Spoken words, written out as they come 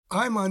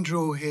I'm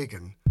Andrew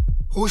O'Hagan,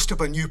 host of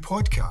a new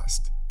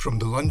podcast from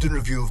the London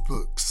Review of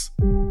Books.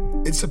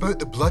 It's about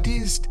the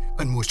bloodiest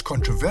and most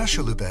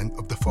controversial event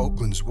of the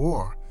Falklands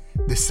War,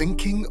 the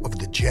sinking of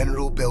the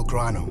General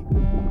Belgrano.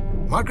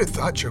 Margaret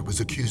Thatcher was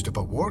accused of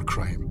a war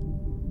crime.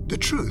 The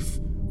truth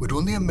would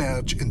only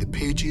emerge in the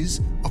pages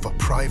of a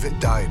private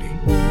diary.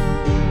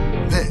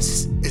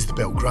 This is the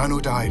Belgrano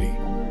Diary.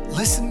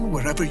 Listen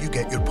wherever you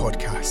get your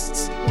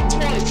podcasts.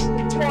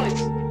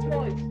 Twice.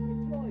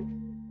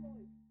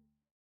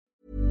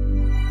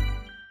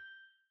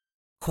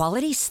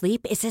 Quality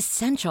sleep is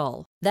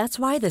essential. That's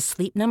why the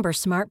Sleep Number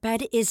Smart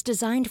Bed is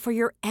designed for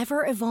your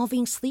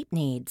ever-evolving sleep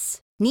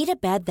needs. Need a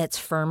bed that's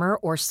firmer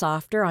or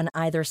softer on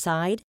either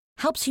side?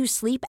 Helps you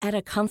sleep at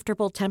a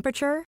comfortable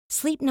temperature?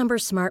 Sleep Number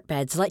Smart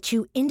Beds let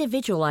you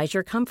individualize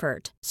your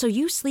comfort, so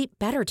you sleep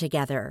better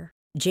together.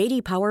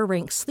 J.D. Power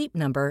ranks Sleep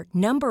Number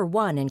number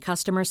 1 in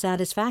customer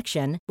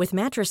satisfaction with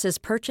mattresses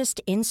purchased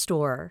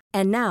in-store.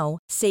 And now,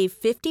 save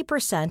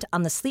 50%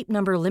 on the Sleep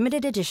Number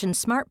Limited Edition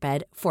Smart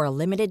Bed for a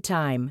limited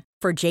time.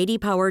 For J.D.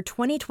 Power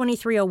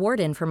 2023 award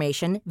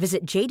information,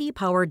 visit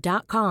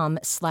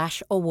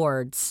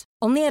jdpower.com/awards.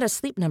 Only at a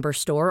Sleep Number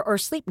store or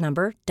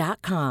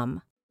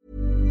sleepnumber.com.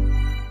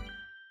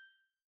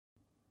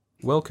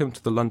 Welcome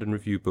to the London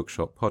Review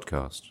Bookshop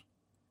podcast.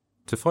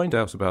 To find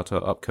out about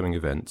our upcoming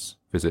events,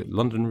 visit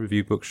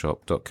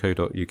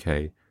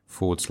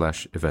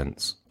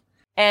londonreviewbookshop.co.uk/events.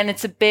 And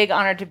it's a big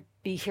honor to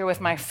be here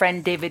with my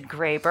friend David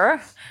Graeber,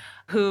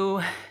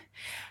 who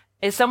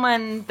is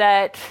someone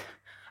that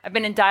I've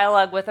been in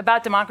dialogue with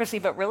about democracy,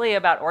 but really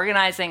about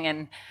organizing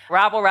and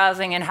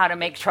rabble-rousing and how to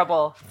make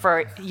trouble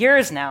for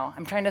years now.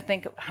 I'm trying to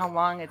think of how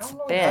long it's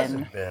been. How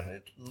long has it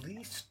been? At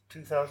least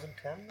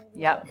 2010?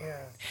 Yep.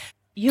 Yeah.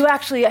 You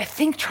actually, I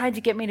think, tried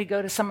to get me to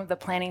go to some of the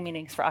planning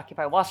meetings for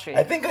Occupy Wall Street.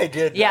 I think I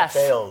did. Yes.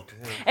 Failed.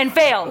 And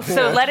failed.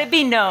 So let it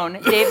be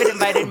known. David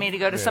invited me to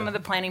go to some of the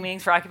planning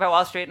meetings for Occupy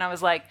Wall Street, and I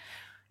was like,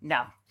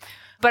 no.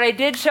 But I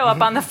did show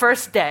up on the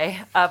first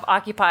day of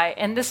Occupy,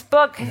 and this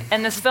book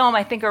and this film,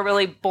 I think, are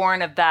really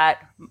born of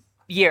that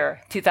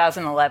year,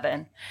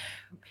 2011,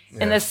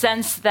 in the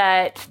sense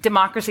that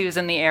democracy was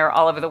in the air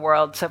all over the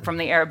world. So from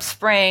the Arab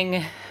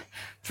Spring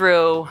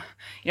through,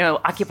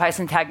 Occupy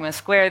Syntagma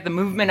Square, the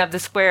movement of the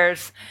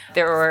squares,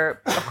 there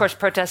were, of course,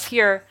 protests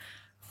here,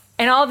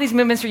 and all of these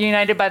movements were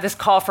united by this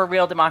call for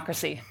real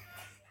democracy,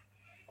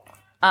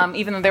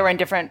 even though they were in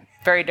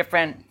very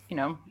different,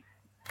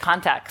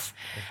 contexts.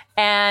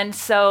 And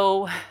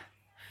so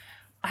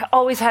I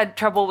always had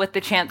trouble with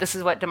the chant, "This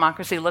is what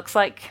democracy looks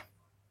like."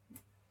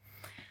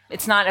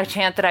 It's not a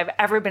chant that I've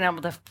ever been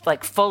able to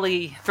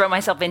fully throw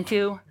myself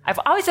into. I've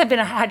always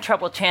had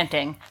trouble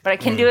chanting, but I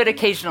can do it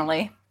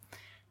occasionally,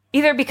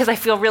 either because I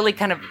feel really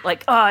kind of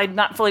like, I'm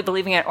not fully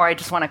believing it, or I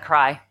just want to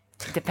cry,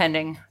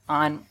 depending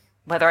on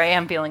whether I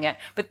am feeling it.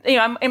 But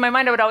in my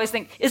mind, I would always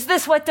think, is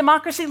this what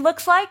democracy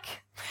looks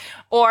like?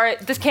 Or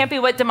this can't be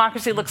what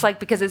democracy looks like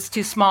because it's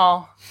too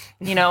small.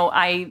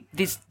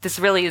 This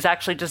really is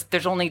actually just,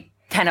 there's only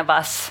 10 of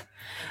us.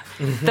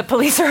 The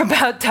police are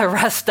about to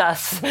arrest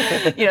us.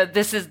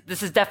 This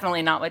is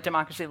definitely not what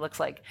democracy looks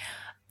like.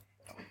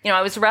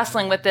 I was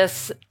wrestling with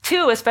this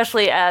too,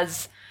 especially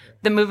as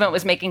the movement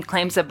was making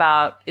claims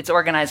about its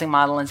organizing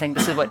model and saying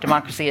this is what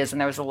democracy is, and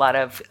there was a lot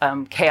of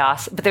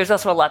chaos, but there's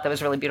also a lot that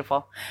was really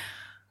beautiful.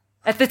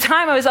 At the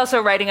time, I was also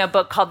writing a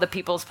book called The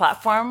People's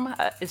Platform.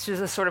 It's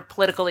just a sort of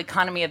political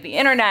economy of the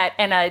internet,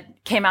 and it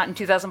came out in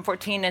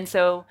 2014, and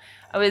so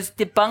I was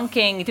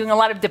doing a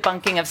lot of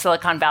debunking of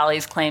Silicon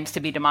Valley's claims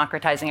to be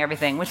democratizing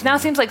everything, which now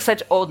seems like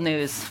such old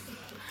news.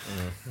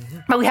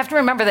 But we have to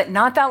remember that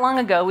not that long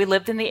ago, we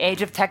lived in the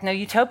age of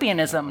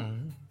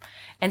techno-utopianism,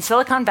 and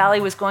Silicon Valley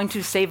was going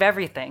to save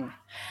everything.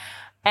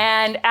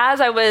 And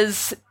as I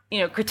was,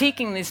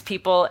 critiquing these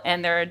people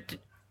and their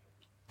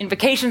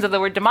invocations of the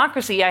word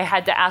democracy, I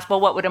had to ask, well,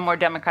 what would a more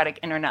democratic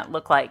internet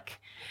look like?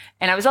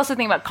 And I was also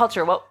thinking about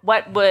culture.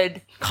 What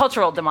would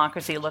cultural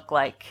democracy look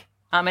like?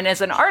 And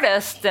as an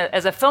artist,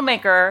 as a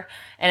filmmaker,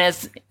 and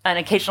as an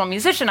occasional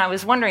musician, I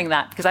was wondering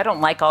that because I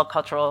don't like all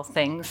cultural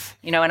things,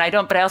 but I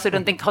also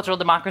don't think cultural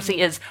democracy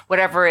is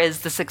whatever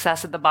is the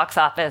success at the box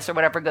office or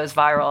whatever goes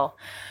viral.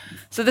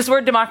 So this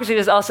word democracy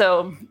was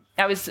also,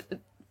 I was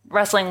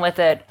wrestling with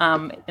it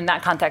in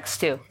that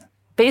context too.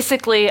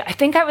 Basically, I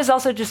think I was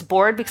also just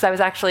bored because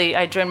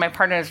I joined my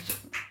partner's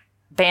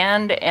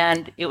band,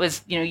 and it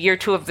was year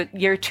two of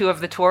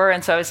the tour,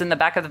 and so I was in the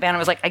back of the van. I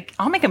was like,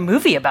 I'll make a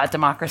movie about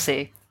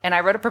democracy, and I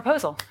wrote a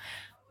proposal.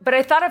 But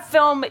I thought a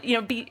film,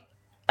 be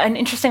an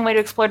interesting way to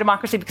explore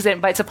democracy because it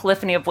invites a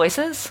polyphony of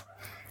voices,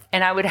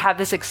 and I would have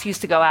this excuse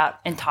to go out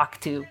and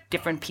talk to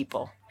different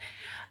people.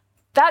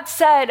 That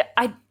said,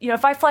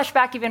 if I flash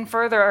back even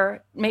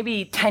further,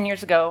 maybe 10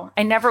 years ago,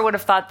 I never would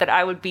have thought that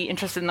I would be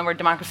interested in the word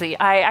democracy.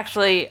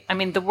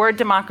 The word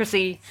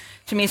democracy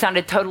to me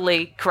sounded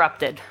totally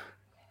corrupted.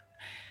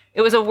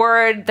 It was a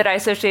word that I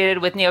associated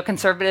with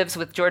neoconservatives,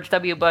 with George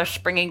W. Bush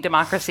bringing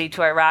democracy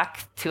to Iraq,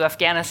 to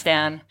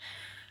Afghanistan.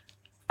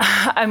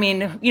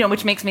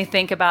 Which makes me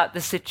think about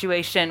the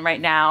situation right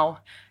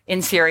now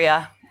in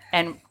Syria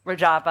and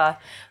Rojava.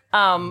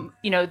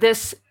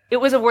 It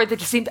was a word that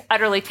just seemed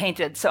utterly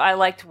tainted. So I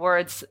liked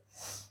words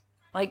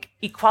like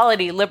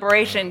equality,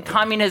 liberation,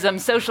 communism,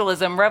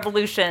 socialism,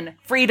 revolution,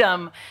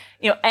 freedom.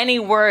 Any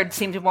word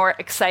seemed more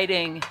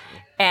exciting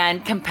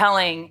and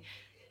compelling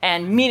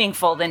and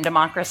meaningful than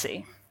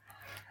democracy.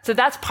 So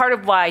that's part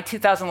of why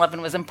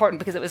 2011 was important,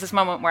 because it was this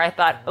moment where I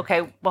thought,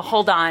 okay, well,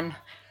 hold on.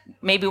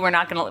 Maybe we're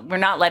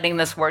not letting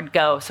this word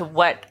go. So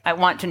I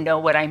want to know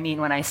what I mean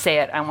when I say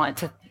it. I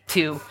want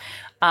to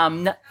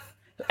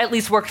at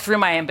least work through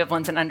my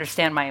ambivalence and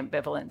understand my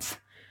ambivalence.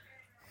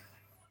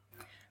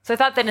 So I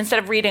thought that instead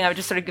of reading, I would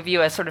just sort of give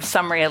you a sort of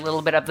summary, a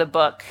little bit of the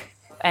book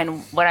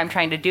and what I'm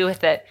trying to do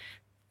with it.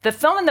 The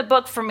film and the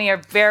book for me are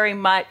very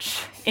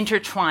much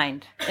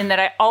intertwined in that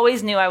I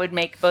always knew I would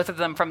make both of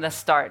them from the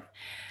start.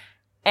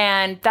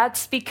 And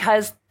that's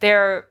because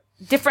they're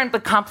different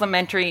but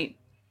complementary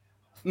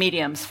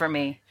mediums for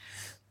me.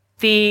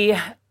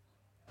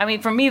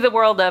 For me, the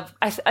world of,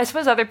 I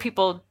suppose other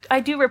people, I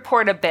do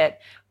report a bit,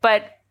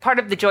 but part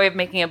of the joy of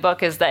making a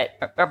book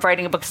of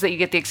writing a book is that you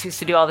get the excuse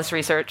to do all this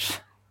research.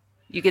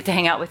 You get to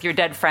hang out with your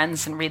dead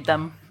friends and read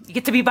them. You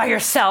get to be by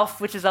yourself,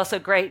 which is also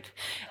great.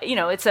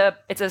 It's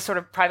a sort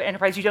of private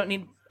enterprise. You don't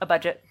need a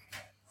budget.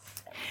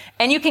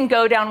 And you can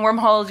go down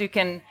wormholes. You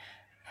can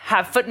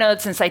have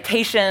footnotes and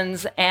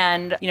citations,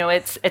 and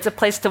it's a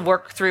place to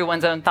work through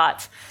one's own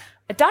thoughts.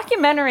 A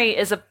documentary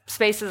is a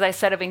space, as I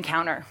said, of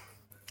encounter.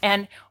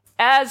 And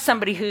as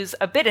somebody who's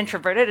a bit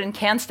introverted and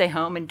can stay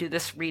home and do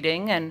this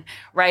reading and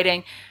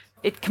writing,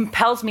 it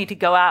compels me to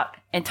go out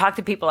and talk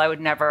to people I would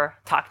never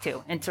talk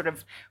to and sort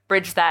of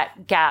bridge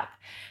that gap.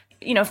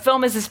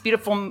 Film is this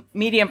beautiful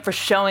medium for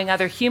showing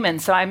other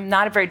humans, so I'm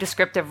not a very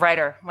descriptive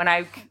writer. When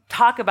I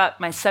talk about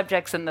my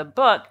subjects in the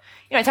book,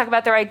 I talk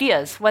about their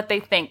ideas, what they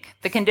think,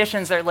 the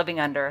conditions they're living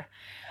under.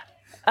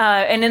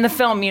 And in the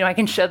film, I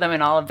can show them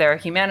in all of their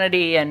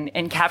humanity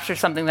and capture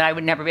something that I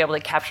would never be able to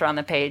capture on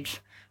the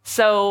page.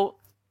 So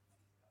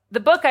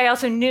the book, I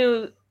also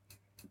knew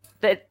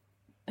that,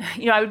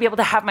 I would be able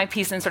to have my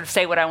piece and sort of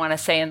say what I want to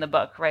say in the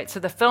book, right?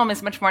 So the film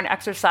is much more an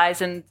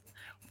exercise in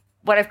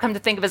what I've come to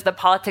think of as the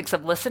politics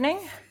of listening.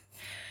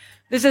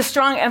 There's a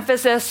strong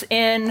emphasis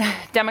in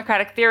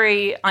democratic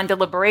theory on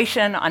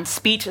deliberation, on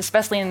speech,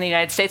 especially in the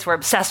United States. We're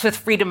obsessed with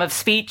freedom of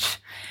speech,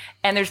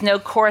 and there's no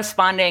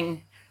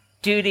corresponding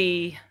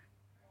duty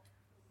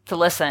to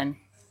listen,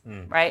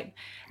 right?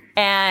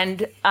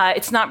 And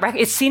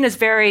it's seen as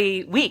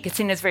very weak. It's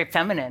seen as very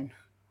feminine,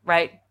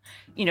 right?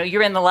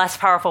 You're in the less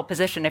powerful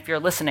position if you're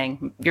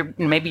listening.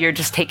 Maybe you're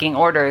just taking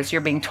orders.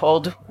 You're being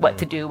told what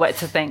to do, what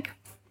to think.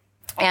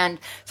 And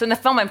so in the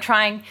film, I'm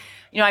trying,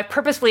 I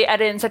purposely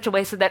edit in such a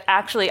way so that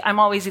actually I'm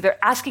always either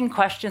asking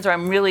questions or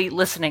I'm really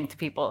listening to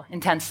people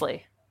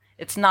intensely.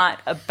 It's not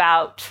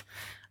about,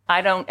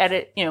 I don't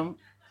edit,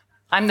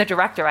 I'm the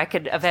director. I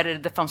could have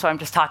edited the film so I'm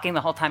just talking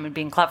the whole time and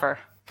being clever.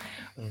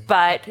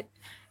 But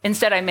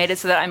instead I made it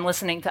so that I'm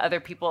listening to other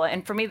people.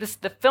 And for me, the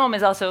film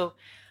is also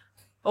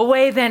a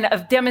way then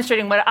of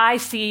demonstrating what I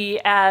see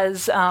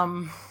as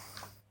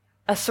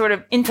a sort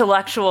of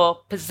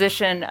intellectual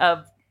position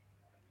of,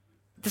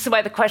 this is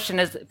why the question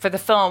is, for the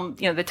film,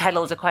 the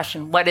title is a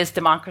question, what is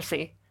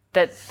democracy?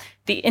 That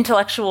the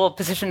intellectual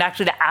position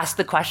actually to ask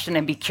the question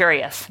and be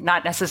curious,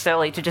 not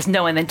necessarily to just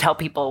know and then tell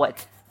people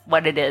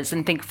what it is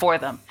and think for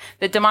them.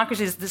 That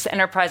democracy is this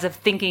enterprise of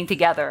thinking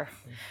together.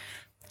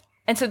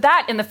 And so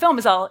that in the film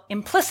is all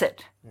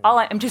implicit.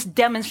 I'm just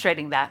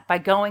demonstrating that by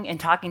going and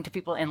talking to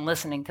people and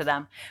listening to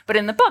them. But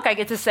in the book, I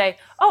get to say,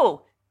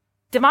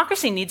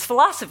 democracy needs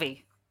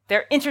philosophy.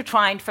 They're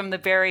intertwined from the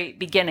very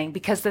beginning,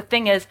 because the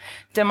thing is,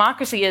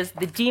 democracy is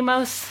the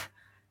demos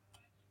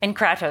and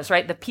kratos,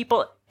 right? The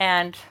people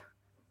and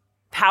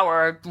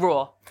power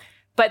rule.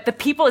 But the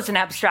people is an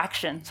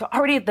abstraction. So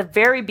already at the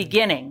very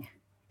beginning,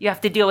 you have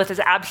to deal with this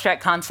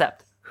abstract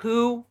concept.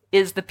 Who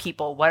is the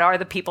people? What are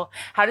the people?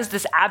 How does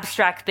this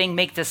abstract thing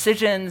make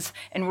decisions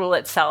and rule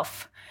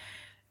itself?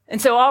 And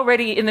so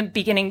already in the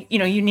beginning,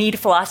 you need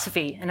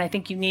philosophy. And I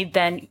think you need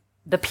then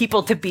the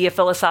people to be a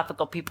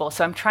philosophical people.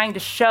 So I'm trying to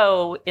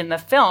show in the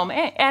film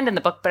and in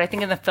the book, but I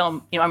think in the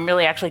film, I'm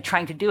really actually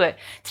trying to do it,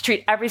 to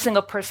treat every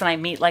single person I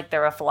meet like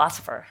they're a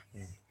philosopher.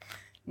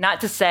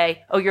 Not to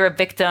say, you're a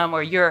victim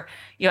or you're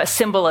a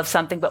symbol of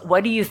something, but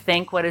what do you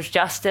think? What is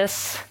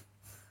justice?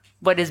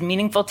 What is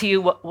meaningful to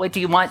you? What do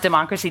you want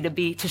democracy to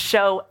be? To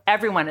show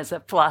everyone as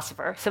a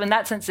philosopher. So in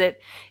that sense, it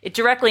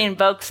directly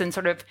invokes and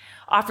sort of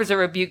offers a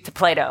rebuke to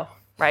Plato,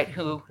 right,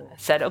 who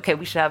said, okay,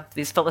 we should have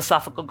these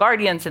philosophical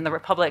guardians in the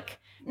Republic,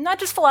 not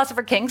just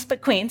philosopher kings, but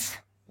queens.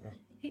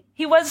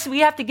 We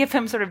have to give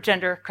him sort of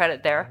gender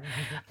credit there.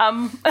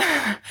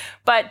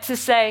 But to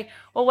say,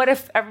 well, what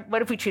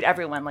if we treat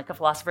everyone like a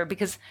philosopher?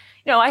 Because,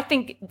 I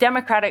think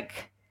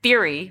democratic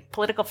theory,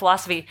 political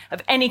philosophy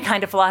of any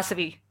kind of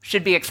philosophy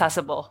should be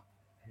accessible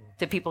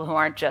to people who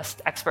aren't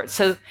just experts.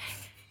 So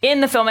in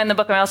the film and the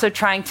book, I'm also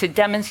trying to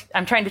challenge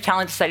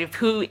the study of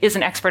who is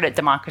an expert at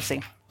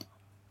democracy.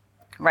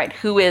 Right,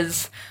 who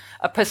is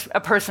a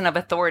person of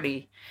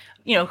authority,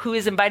 who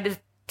is invited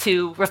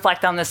to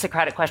reflect on the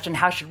Socratic question,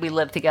 how should we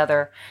live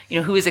together?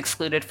 Who is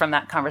excluded from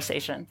that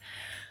conversation?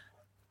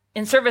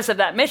 In service of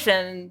that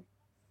mission,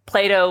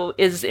 Plato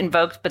is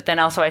invoked, but then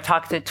also I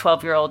talk to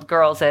 12-year-old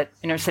girls at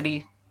inner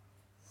city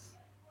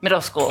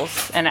middle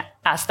schools and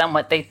ask them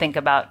what they think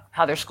about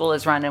how their school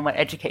is run and what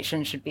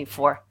education should be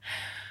for.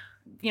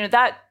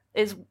 That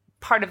is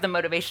part of the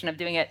motivation of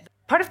doing it.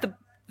 Part of the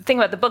thing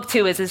about the book,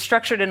 too, is it's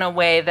structured in a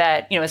way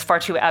that, is far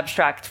too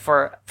abstract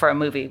for a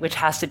movie, which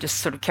has to just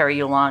sort of carry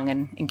you along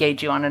and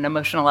engage you on an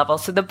emotional level.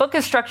 So the book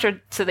is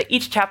structured so that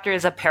each chapter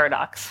is a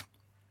paradox.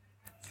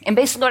 And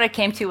basically what I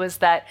came to was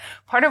that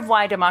part of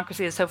why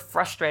democracy is so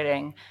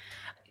frustrating,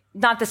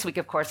 not this week,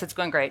 of course, it's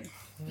going great.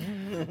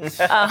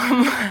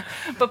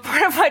 But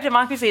part of why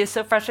democracy is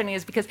so frustrating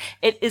is because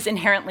it is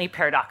inherently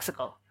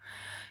paradoxical.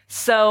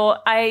 So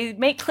I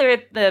make clear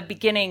at the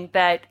beginning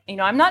that,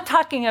 I'm not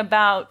talking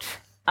about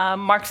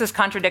Marxist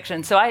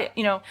contradiction. So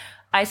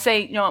I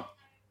say,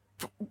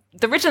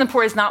 the rich and the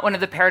poor is not one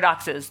of the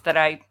paradoxes that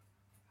I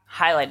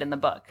highlight in the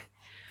book.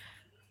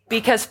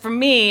 Because for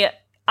me,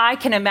 I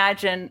can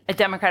imagine a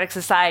democratic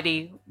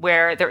society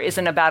where there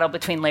isn't a battle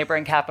between labor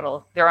and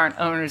capital. There aren't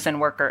owners and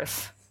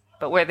workers,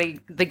 but where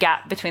the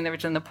gap between the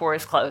rich and the poor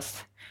is closed.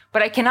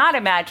 But I cannot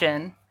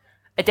imagine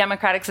a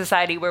democratic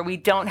society where we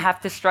don't have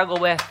to struggle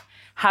with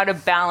how to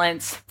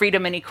balance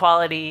freedom and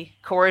equality,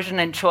 coercion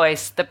and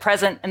choice, the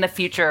present and the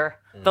future,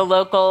 the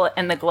local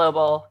and the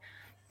global,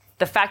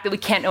 the fact that we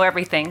can't know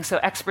everything, so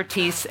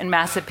expertise and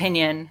mass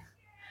opinion,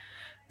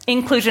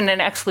 inclusion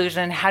and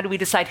exclusion, how do we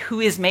decide who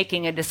is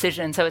making a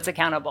decision so it's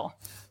accountable?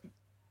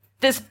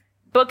 This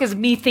book is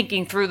me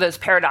thinking through those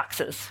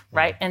paradoxes,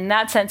 right? In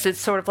that sense, it's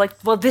sort of like,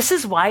 well, this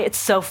is why it's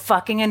so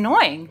fucking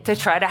annoying to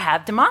try to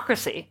have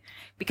democracy,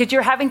 because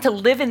you're having to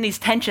live in these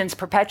tensions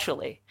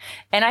perpetually.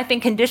 And I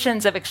think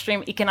conditions of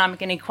extreme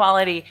economic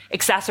inequality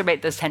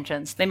exacerbate those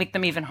tensions. They make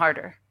them even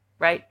harder,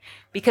 right?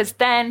 Because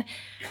then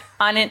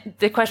on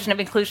the question of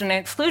inclusion and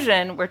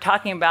exclusion, we're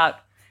talking about,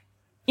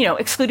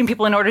 excluding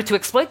people in order to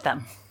exploit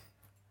them,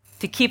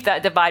 to keep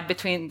that divide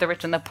between the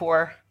rich and the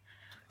poor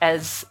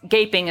as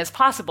gaping as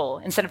possible,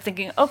 instead of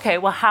thinking, okay,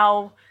 well,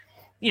 how,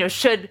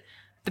 should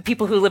the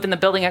people who live in the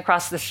building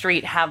across the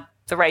street have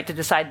the right to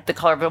decide the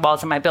color of the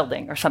walls in my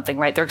building or something,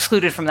 right? They're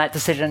excluded from that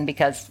decision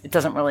because it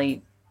doesn't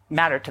really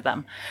matter to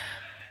them.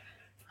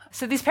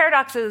 So these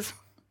paradoxes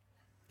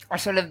are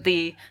sort of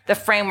the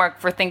framework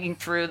for thinking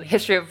through the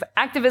history of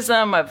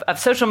activism, of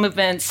social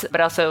movements, but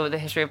also the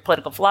history of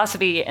political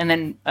philosophy, and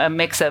then a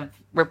mix of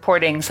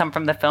reporting, some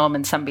from the film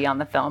and some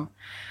beyond the film.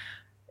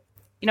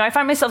 I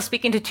find myself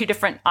speaking to two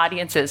different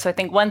audiences. So I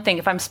think one thing,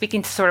 if I'm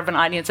speaking to sort of an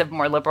audience of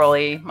more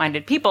liberally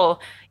minded people,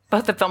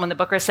 both the film and the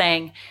book are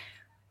saying,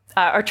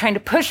 are trying to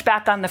push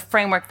back on the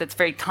framework that's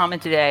very common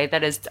today,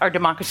 that is, our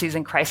democracy is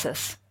in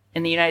crisis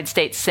in the United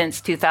States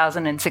since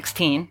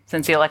 2016,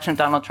 since the election of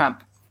Donald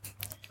Trump.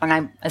 And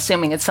I'm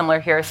assuming it's similar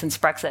here since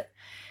Brexit.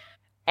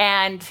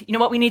 And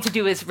what we need to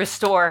do is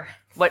restore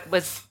what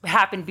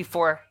happened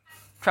before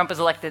Trump was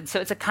elected. So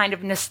it's a kind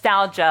of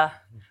nostalgia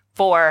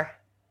for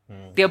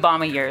the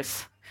Obama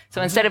years.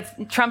 So instead of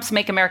Trump's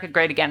Make America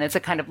Great Again, it's a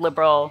kind of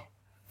liberal,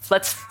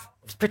 let's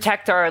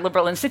protect our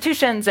liberal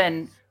institutions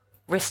and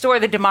restore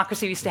the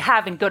democracy we used to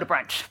have and go to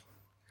brunch.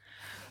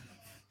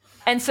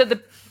 And so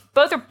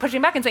both are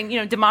pushing back and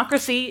saying,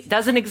 democracy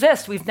doesn't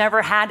exist. We've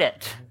never had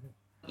it.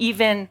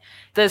 Even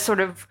the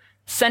sort of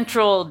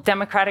central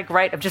democratic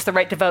right of just the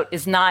right to vote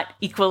is not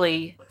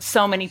equally,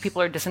 so many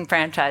people are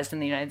disenfranchised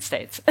in the United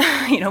States.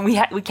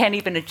 We can't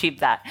even achieve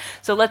that.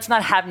 So let's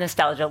not have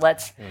nostalgia.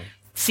 Let's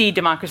see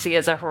democracy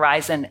as a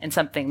horizon and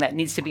something that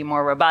needs to be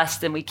more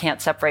robust, and we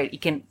can't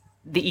separate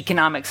the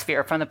economic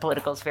sphere from the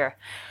political sphere.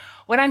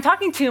 When I'm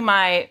talking to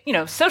my,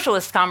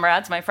 socialist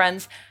comrades, my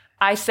friends,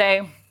 I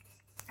say,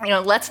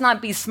 let's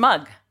not be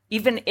smug.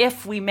 Even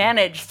if we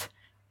managed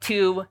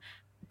to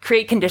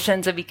create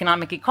conditions of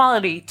economic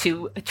equality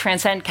to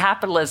transcend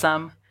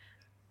capitalism,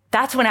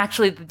 that's when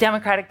actually the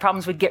democratic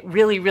problems would get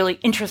really, really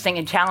interesting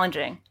and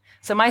challenging.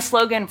 So my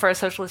slogan for a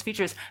socialist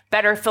future is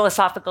better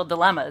philosophical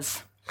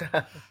dilemmas,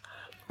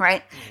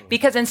 right?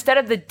 Because instead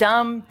of the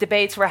dumb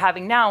debates we're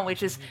having now,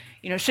 which is,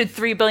 should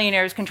 3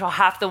 billionaires control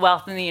half the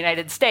wealth in the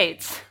United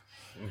States?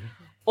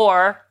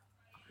 Or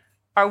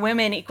are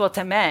women equal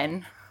to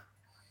men?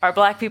 Are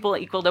black people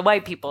equal to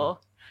white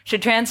people?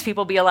 Should trans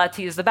people be allowed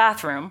to use the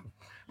bathroom?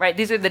 Right?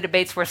 These are the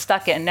debates we're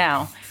stuck in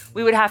now.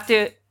 We would have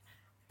to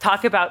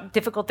talk about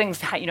difficult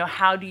things.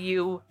 How do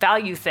you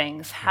value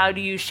things? How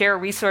do you share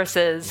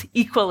resources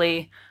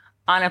equally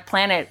on a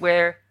planet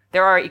where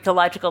there are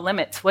ecological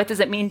limits? What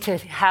does it mean to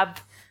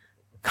have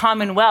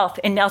common wealth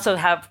and also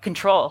have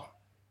control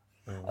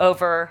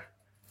over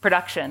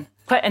production?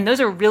 And those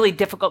are really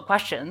difficult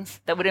questions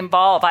that would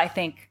involve, I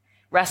think,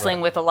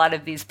 wrestling with a lot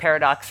of these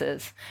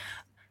paradoxes.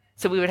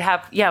 So we would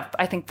have,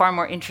 I think, far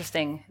more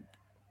interesting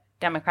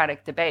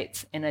democratic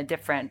debates in a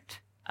different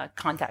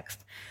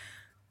context.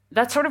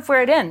 That's sort of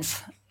where it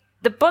ends.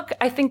 The book,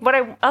 I think, what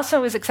I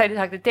also was excited to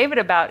talk to David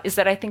about is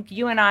that I think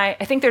you and I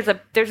think there's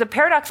a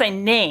paradox I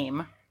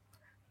name,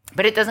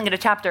 but it doesn't get a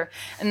chapter,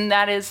 and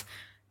that is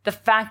the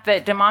fact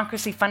that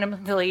democracy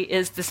fundamentally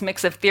is this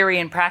mix of theory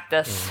and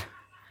practice.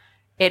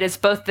 It is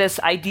both this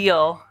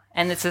ideal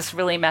and it's this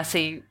really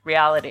messy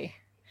reality.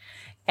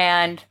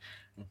 And,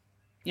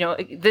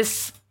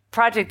 this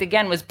project,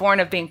 again, was born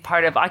of being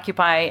part of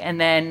Occupy, and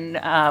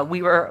then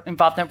we were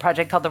involved in a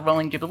project called the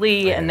Rolling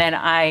Jubilee, and then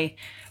I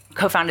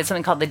co-founded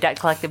something called the Debt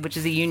Collective, which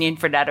is a union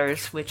for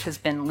debtors, which has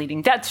been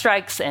leading debt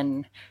strikes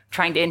and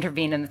trying to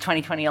intervene in the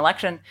 2020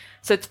 election.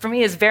 So for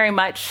me, it's very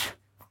much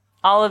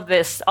all of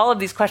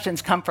these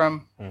questions come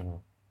from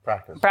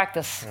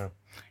practice. Yeah.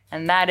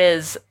 And that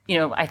is,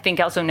 I think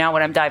also now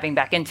what I'm diving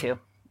back into,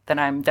 that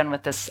I'm done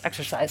with this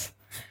exercise.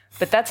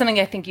 But that's something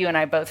I think you and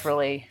I both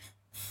really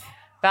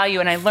value.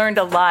 And I learned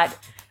a lot.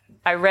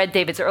 I read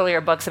David's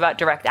earlier books about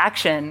direct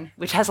action,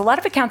 which has a lot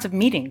of accounts of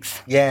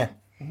meetings. Yeah,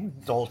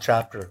 the whole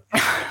chapter.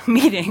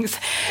 Meetings.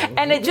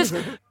 And it just,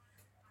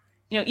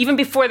 even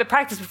before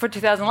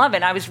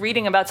 2011, I was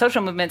reading about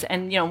social movements.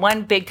 And,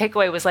 one big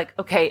takeaway was like,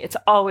 okay, it's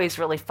always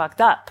really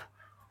fucked up,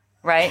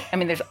 right? I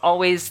mean, there's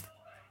always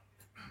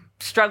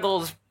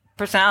struggles,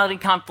 personality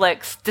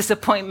conflicts,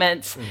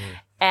 disappointments.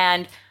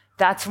 And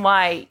that's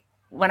why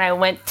when I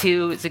went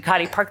to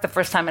Zuccotti Park the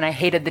first time and I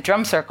hated the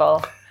drum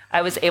circle,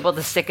 I was able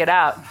to stick it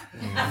out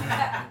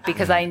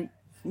because I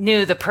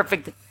knew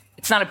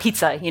it's not a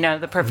pizza,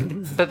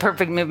 the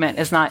perfect movement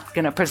is not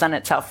going to present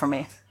itself for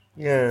me.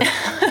 Yeah.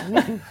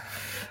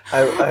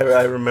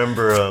 I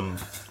remember an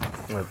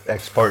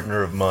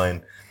ex-partner of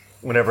mine,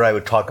 whenever I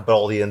would talk about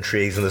all the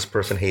intrigues and this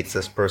person hates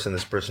this person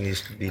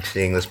used to be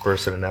seeing this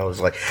person, and I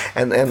was like,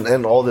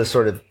 and all this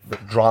sort of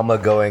drama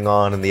going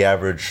on in the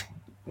average,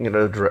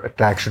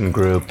 direct action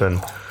group, and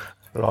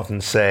would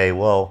often say,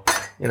 well,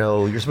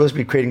 you're supposed to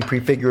be creating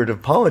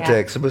prefigurative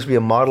politics, supposed to be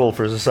a model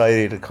for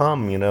society to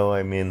come,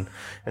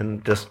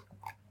 and just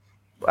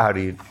how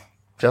do you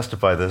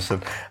justify this?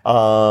 And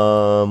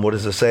what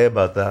does it say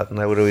about that? And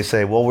I would always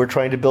say, well, we're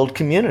trying to build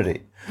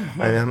community.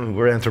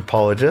 We're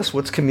anthropologists.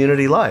 What's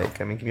community like?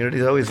 Community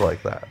is always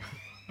like that.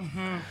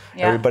 Yeah.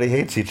 Everybody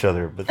hates each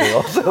other, but they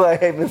also,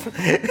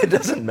 it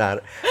doesn't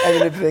matter.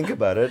 If you think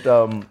about it,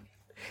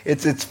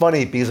 it's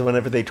funny because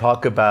whenever they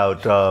talk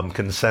about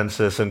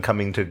consensus and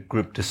coming to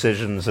group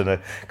decisions in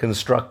a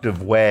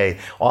constructive way,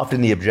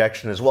 often the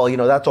objection is, well,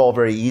 that's all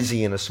very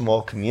easy in a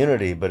small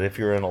community, but if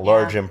you're in a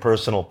large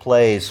impersonal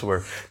place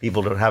where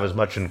people don't have as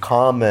much in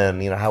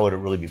common, how would it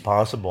really be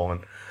possible?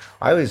 And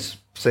I always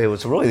say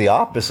it's really the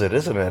opposite,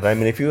 isn't it?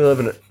 If you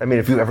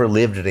ever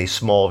lived in a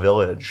small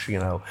village,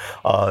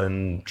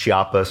 in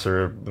Chiapas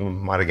or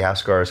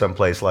Madagascar or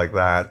someplace like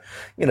that,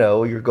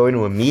 you're going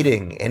to a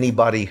meeting.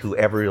 Anybody who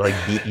ever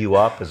beat you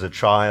up as a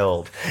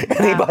child,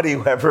 anybody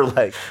who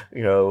ever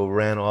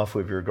ran off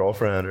with your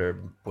girlfriend or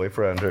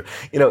boyfriend or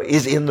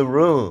is in the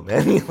room,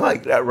 and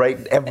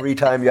right every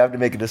time you have to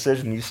make a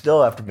decision, you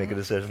still have to make a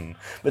decision.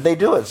 But they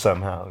do it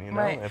somehow.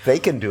 Right. If they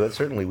can do it,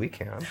 certainly we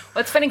can.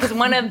 Well, it's funny because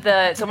one of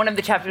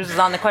the chapters is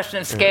on the question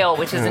of scale,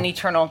 which is an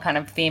eternal kind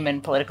of theme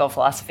in political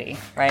philosophy,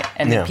 right?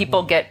 And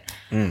people get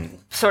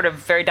sort of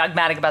very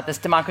dogmatic about this.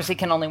 Democracy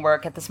can only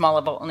work at the small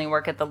level, only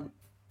work at the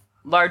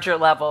larger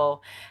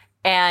level.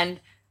 And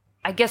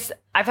I guess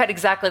I've had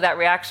exactly that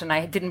reaction.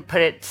 I didn't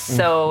put it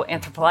so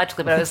anthropologically,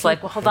 but I was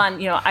like, well, hold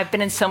on. I've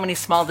been in so many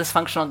small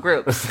dysfunctional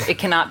groups. It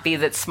cannot be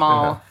that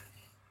small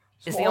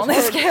is the only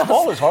scale.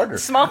 Small is harder.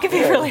 Small can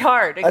be really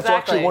hard. Exactly. That's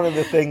actually one of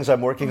the things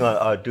I'm working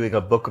on, doing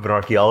a book of an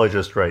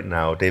archaeologist right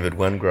now, David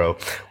Wengrow,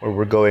 where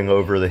we're going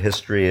over the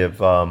history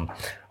of,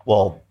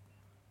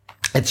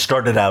 it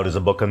started out as a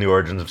book on the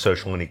origins of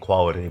social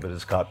inequality, but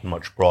it's gotten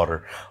much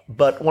broader.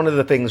 But one of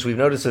the things we've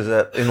noticed is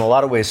that in a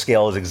lot of ways,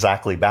 scale is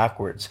exactly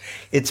backwards.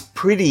 It's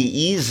pretty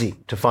easy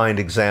to find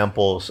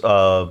examples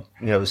of,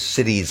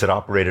 cities that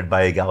operated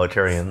by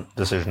egalitarian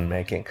decision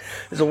making.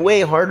 It's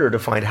way harder to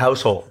find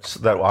households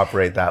that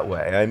operate that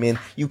way.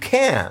 You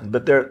can,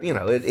 but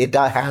it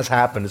has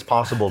happened. It's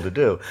possible to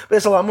do, but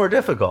it's a lot more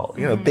difficult.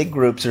 Big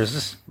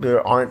groups,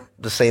 there aren't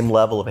the same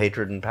level of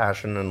hatred and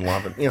passion and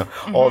love, and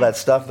all that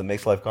stuff that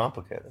makes life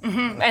complicated.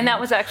 And that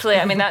was actually,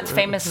 that's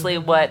famously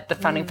what the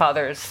founding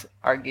fathers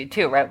argued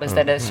too, right? Was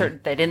that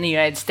that in the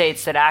United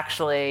States, that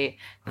actually,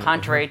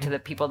 contrary to the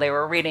people they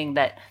were reading,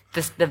 that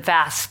the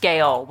vast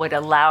scale would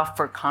allow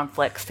for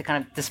conflicts to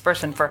kind of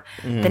disperse and for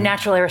the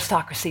natural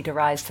aristocracy to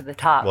rise to the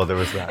top. Well, there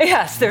was that.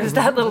 Yes, there was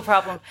that little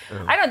problem.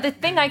 The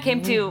thing I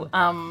came to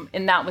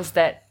in that was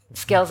that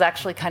scale is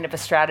actually kind of a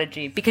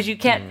strategy, because you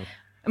can't.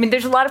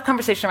 There's a lot of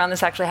conversation around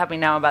this actually happening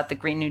now about the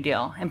Green New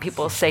Deal. And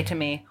people say to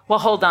me, well,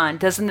 hold on,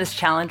 doesn't this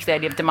challenge the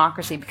idea of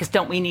democracy? Because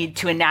don't we need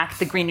to enact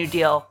the Green New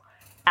Deal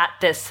at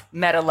this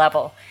meta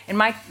level? And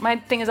my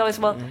thing is always,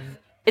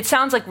 it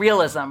sounds like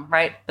realism,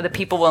 right? The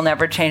people will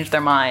never change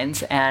their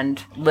minds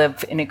and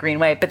live in a green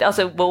way. But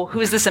also, well, who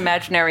is this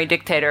imaginary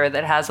dictator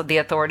that has the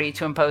authority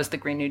to impose the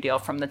Green New Deal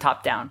from the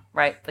top down,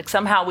 right?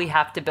 Somehow we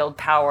have to build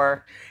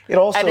power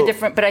at a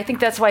different, but I think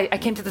that's why I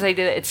came to this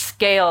idea that it's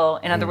scale,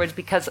 in other words,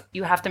 because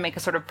you have to make a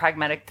sort of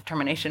pragmatic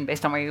determination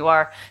based on where you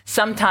are.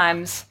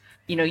 Sometimes,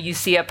 you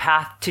see a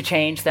path to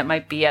change that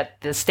might be at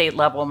the state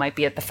level, might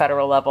be at the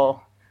federal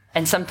level.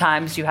 And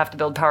sometimes you have to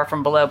build power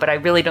from below, but I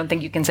really don't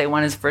think you can say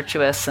one is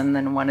virtuous and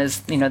then one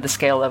is, the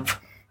scale of.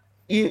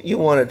 You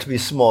want it to be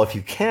small if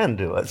you can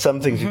do it.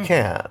 Some things you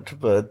can't,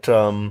 but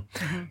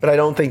I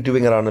don't think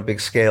doing it on a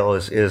big scale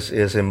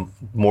is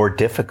more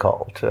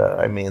difficult.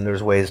 I mean,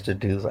 there's ways to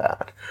do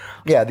that.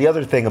 Yeah, the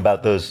other thing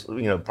about those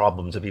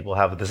problems that people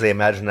have with this, they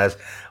imagine as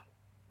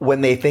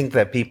when they think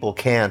that people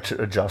can't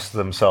adjust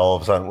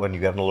themselves when you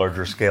get on a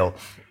larger scale.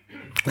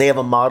 They have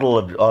a model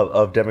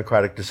of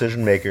democratic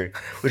decision making,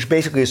 which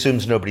basically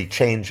assumes nobody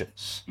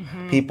changes.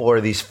 People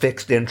are these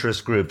fixed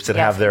interest groups that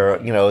have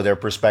their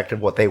perspective,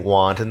 what they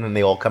want, and then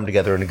they all come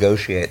together and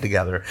negotiate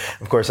together.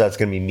 Of course, that's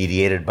going to be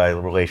mediated by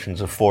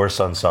relations of force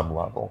on some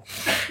level.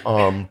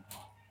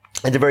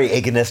 It's a very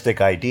agonistic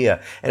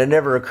idea, and it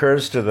never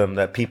occurs to them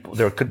that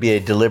there could be a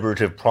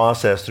deliberative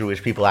process through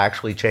which people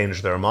actually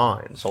change their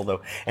minds.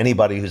 Although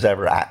anybody who's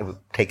ever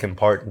taken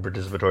part in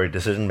participatory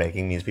decision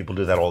making means people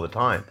do that all the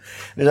time.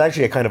 There's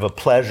actually a kind of a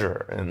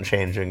pleasure in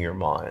changing your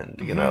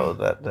mind.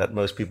 That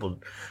most people.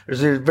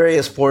 There's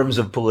various forms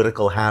of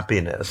political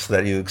happiness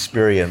that you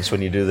experience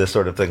when you do this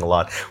sort of thing a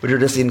lot, which are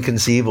just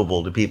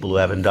inconceivable to people who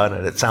haven't done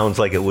it. It sounds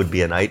like it would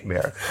be a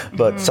nightmare,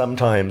 but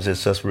sometimes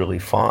it's just really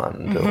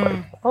fun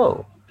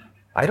to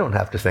I don't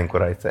have to think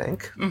what I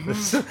think.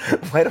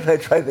 Why don't I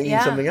try thinking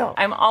something else?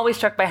 I'm always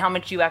struck by how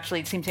much you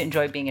actually seem to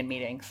enjoy being in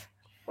meetings.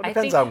 Well, it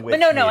depends on which But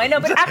no, I meetings. know,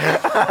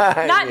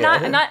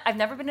 but not. I've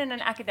never been in an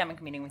academic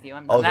meeting with you.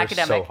 I'm an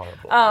academic. So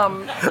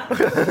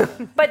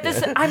horrible. But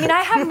this,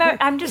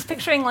 I'm just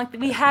picturing like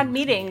we had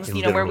meetings,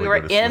 where we were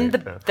in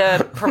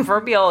the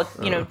proverbial,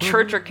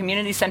 church or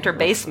community center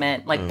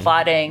basement, like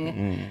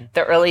plotting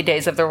the early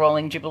days of the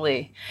Rolling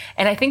Jubilee.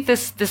 And I think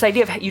this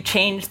idea of how you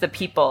change the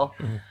people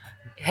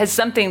has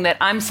something that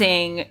I'm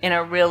seeing in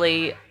a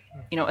really,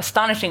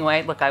 astonishing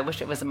way. Look, I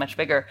wish it was much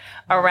bigger,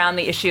 around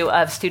the issue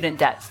of student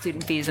debt,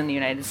 student fees in the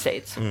United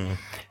States.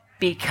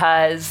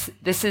 Because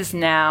this is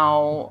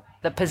now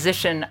the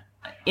position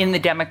in the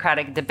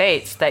Democratic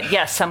debates that,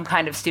 yes, some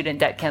kind of student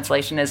debt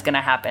cancellation is going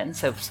to happen.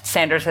 So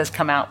Sanders has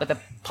come out with a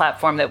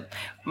platform that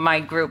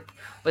my group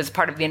was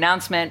part of the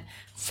announcement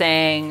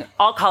saying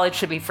all college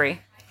should be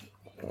free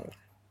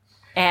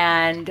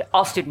and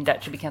all student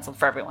debt should be canceled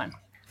for everyone.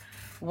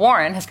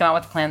 Warren has come out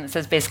with a plan that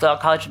says basically all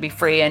college should be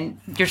free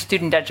and your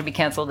student debt should be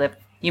canceled if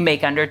you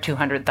make under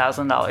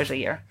 $200,000 a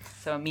year.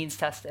 So a means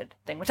tested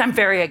thing, which I'm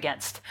very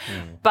against.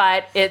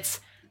 But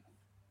it's,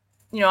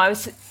 I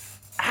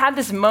had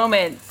this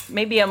moment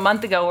maybe a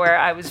month ago where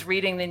I was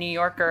reading the New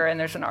Yorker and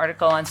there's an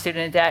article on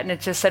student debt and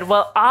it just said,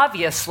 well,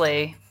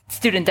 obviously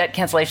student debt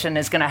cancellation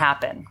is going to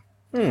happen.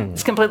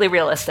 It's completely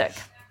realistic.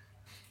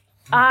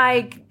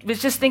 I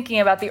was just thinking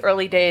about the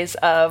early days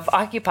of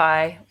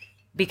Occupy,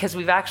 because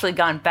we've actually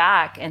gone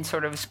back and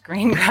sort of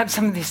screen grabbed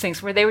some of these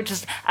things where they were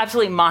just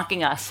absolutely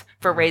mocking us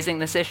for raising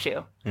this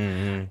issue.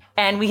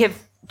 And we have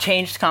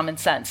changed common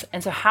sense.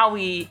 And so how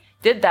we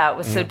did that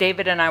was, so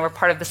David and I were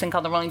part of this thing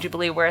called the Rolling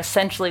Jubilee, where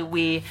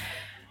essentially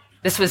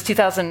this was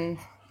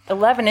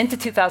 2011 into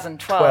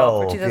 2012.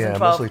 Or 2012. Yeah,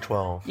 mostly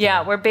 12.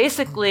 Yeah, where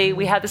basically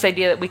we had this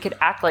idea that we could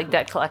act like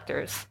debt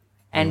collectors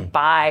and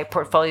buy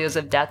portfolios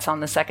of debts on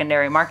the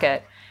secondary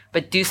market,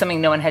 but do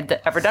something no one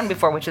had ever done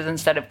before, which is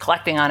instead of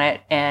collecting on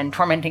it and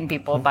tormenting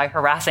people by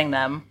harassing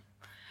them,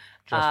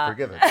 just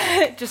forgive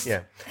it.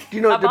 Do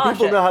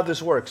people know how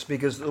this works?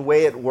 Because the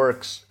way it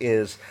works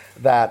is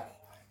that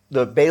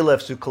the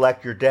bailiffs who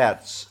collect your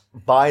debts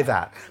buy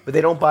that, but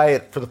they don't buy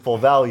it for the full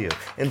value.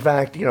 In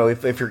fact,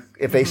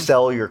 if they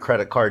sell your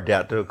credit card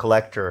debt to a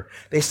collector,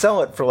 they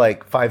sell it for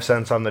like 5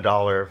 cents on the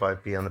dollar,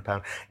 5p on the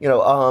pound.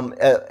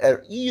 A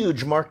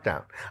huge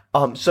markdown.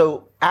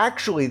 So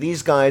actually,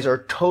 these guys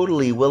are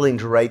totally willing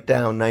to write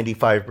down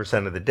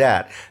 95% of the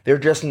debt. They're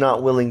just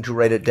not willing to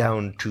write it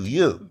down to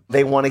you.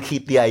 They want to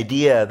keep the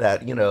idea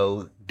that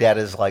debt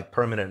is like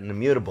permanent and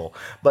immutable,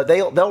 but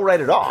they'll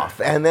write it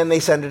off, and then they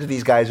send it to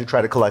these guys who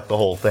try to collect the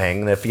whole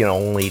thing. And if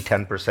only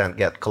 10%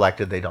 get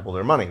collected, they double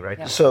their money, right?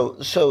 Yeah.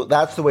 So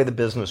that's the way the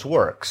business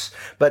works.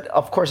 But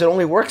of course, it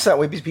only works that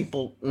way because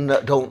people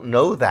don't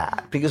know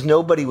that, because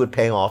nobody would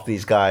pay off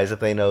these guys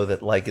if they know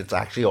that it's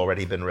actually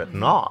already been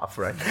written off,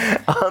 right?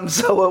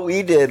 So what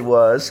we did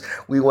was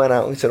we went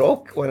out and we said,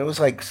 when it was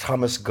like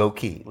Thomas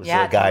Goki was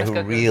the guy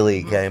who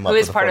really came up. Who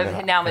is part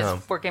of now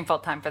is working full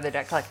time for the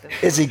Debt Collective.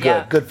 Is he good?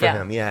 Yeah. Good for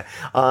him. Yeah.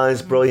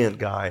 He's a brilliant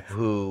guy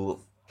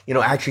who,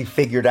 actually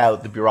figured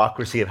out the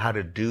bureaucracy of how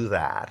to do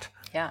that.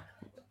 Yeah.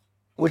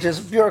 Which is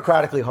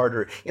bureaucratically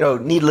harder.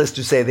 Needless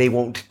to say, they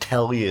won't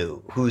tell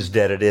you whose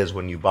debt it is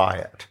when you buy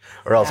it,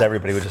 or else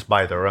everybody would just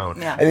buy their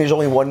own. Yeah. And there's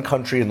only one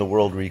country in the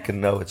world where you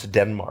can know. It's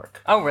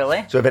Denmark. Oh,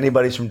 really? So if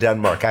anybody's from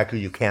Denmark, actually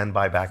you can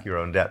buy back your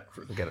own debt,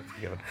 get it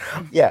forgiven.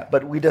 Yeah,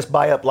 but we just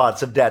buy up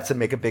lots of debts and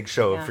make a big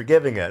show of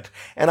forgiving it.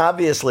 And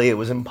obviously it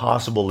was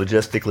impossible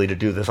logistically to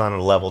do this on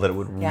a level that it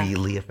would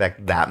really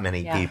affect that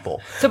many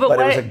people. But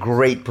it was a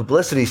great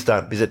publicity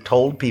stunt because it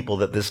told people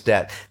that this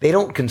debt, they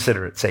don't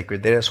consider it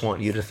sacred. They just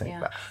want you to think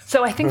about it.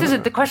 So I think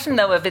the question,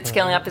 though, of it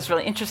scaling up is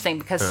really interesting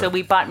because so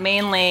we bought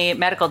mainly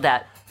medical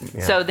debt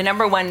Yeah. So the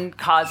number one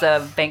cause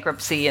of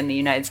bankruptcy in the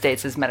United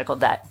States is medical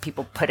debt.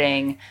 People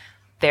putting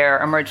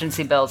their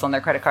emergency bills on their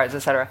credit cards, et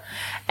cetera.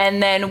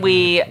 And then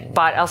we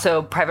bought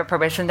also private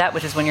probation debt,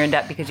 which is when you're in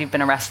debt because you've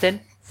been arrested.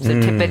 So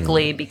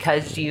typically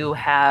because you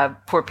have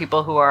poor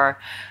people who are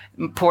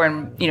poor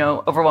and,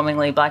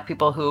 overwhelmingly black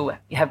people who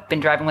have been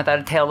driving without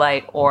a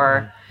taillight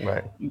or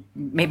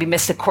maybe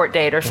missed a court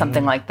date or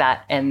something like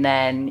that. And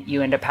then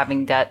you end up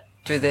having debt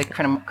through the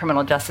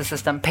criminal justice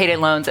system, payday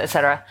loans, et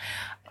cetera.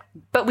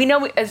 But we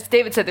know, as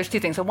David said, there's two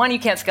things. So one, you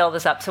can't scale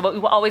this up. So what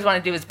we always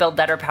want to do is build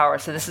debtor power.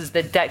 So this is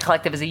the Debt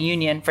Collective as a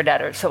union for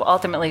debtors. So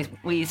ultimately,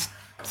 we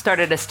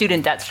started a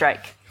student debt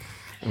strike.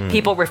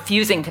 People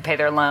refusing to pay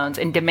their loans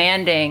and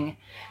demanding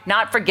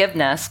not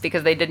forgiveness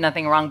because they did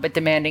nothing wrong, but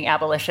demanding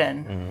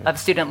abolition of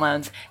student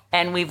loans.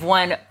 And we've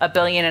won $1.5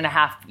 billion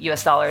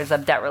US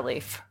of debt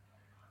relief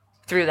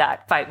through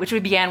that fight, which we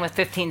began with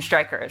 15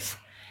 strikers.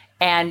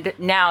 And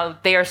now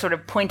they are sort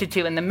of pointed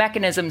to, and the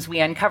mechanisms we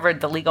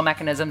uncovered, the legal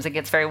mechanisms, it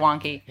gets very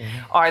wonky,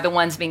 are the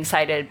ones being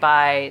cited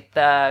by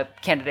the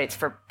candidates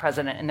for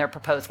president in their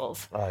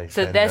proposals.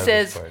 So this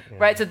is,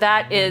 right, so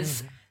that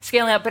is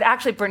scaling up. But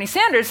actually, Bernie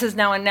Sanders has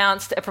now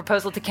announced a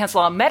proposal to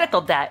cancel all medical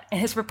debt, and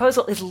his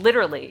proposal is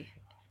literally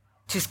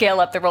to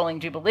scale up the rolling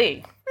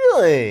jubilee.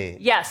 Really?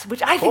 Yes,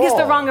 which I think is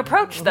the wrong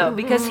approach, though,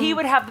 because he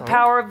would have the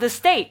power of the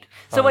state.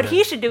 So what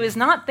he should do is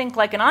not think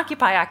like an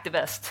Occupy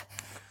activist,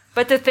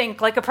 but to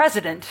think like a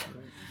president,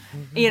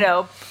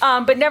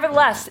 But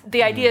nevertheless,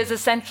 the idea is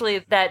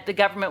essentially that the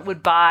government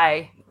would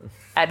buy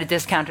at a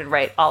discounted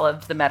rate all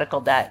of the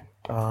medical debt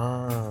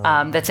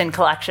that's in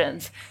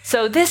collections.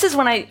 So this is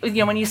when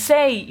when you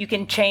say you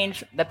can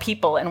change the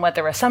people and what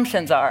their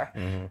assumptions are,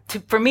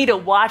 for me to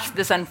watch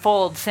this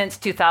unfold since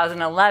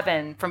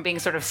 2011 from being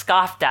sort of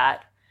scoffed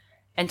at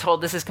and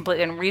told this is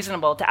completely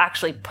unreasonable to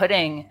actually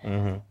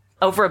putting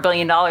over $1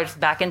 billion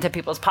back into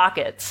people's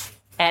pockets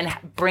and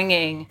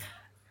bringing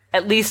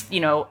at least,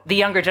 the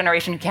younger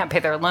generation who can't pay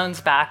their loans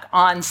back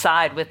on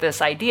side with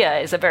this idea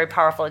is a very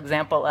powerful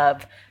example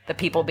of the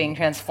people being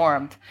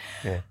transformed.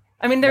 Yeah.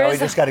 I mean, we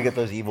just got to get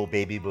those evil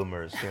baby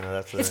boomers.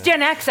 It's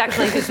Gen X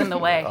actually who's in the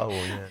way.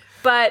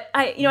 But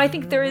I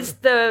think there is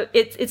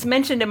it's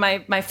mentioned in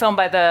my film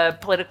by the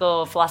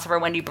political philosopher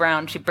Wendy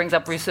Brown. She brings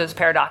up Rousseau's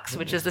paradox,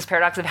 which is this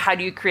paradox of how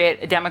do you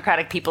create a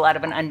democratic people out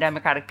of an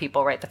undemocratic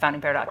people, right? The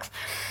founding paradox.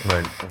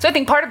 Right. So I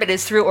think part of it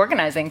is through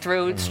organizing,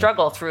 through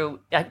struggle, through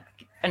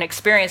an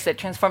experience that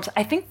transforms.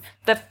 I think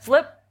the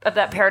flip of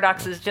that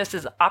paradox is just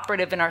as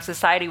operative in our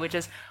society, which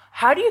is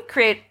how do you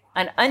create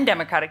an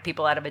undemocratic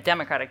people out of a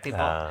democratic people?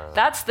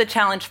 That's the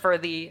challenge for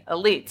the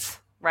elites,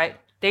 right?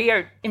 They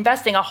are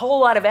investing a whole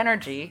lot of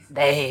energy.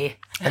 And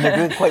they're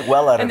doing quite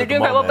well at it. And they're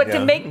doing quite well, but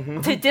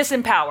to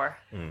disempower,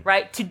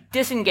 right? To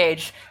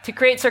disengage, to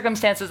create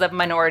circumstances of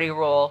minority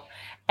rule,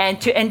 and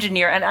to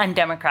engineer an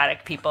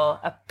undemocratic people,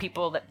 a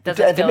people that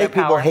doesn't feel to make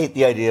their people power. hate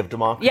the idea of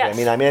democracy. Yes.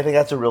 I think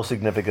that's a real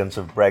significance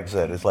of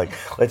Brexit. It's like,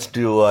 let's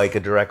do a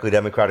directly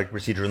democratic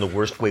procedure in the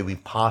worst way we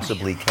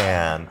possibly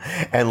can,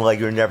 and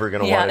you're never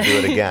going to want to do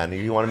it again.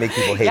 You want to make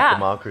people hate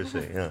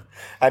democracy. Yeah.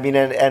 And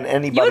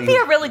anybody. You would be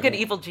a really good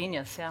evil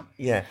genius. Yeah.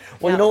 Yeah.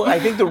 Well, I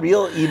think the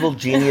real evil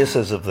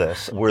geniuses of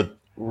this were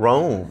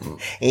Rome,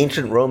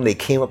 ancient Rome. They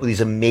came up with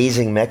these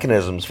amazing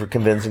mechanisms for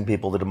convincing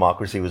people that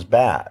democracy was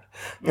bad.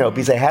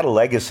 Because they had a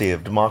legacy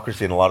of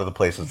democracy in a lot of the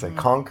places they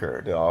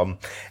conquered. So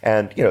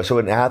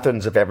in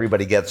Athens, if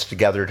everybody gets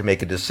together to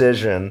make a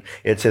decision,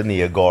 it's in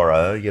the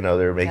agora.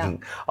 They're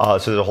making so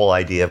there's a whole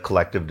idea of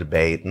collective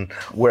debate. And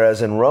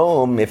whereas in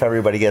Rome, if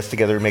everybody gets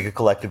together to make a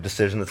collective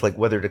decision, it's like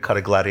whether to cut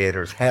a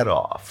gladiator's head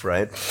off,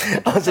 right?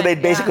 So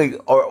they'd basically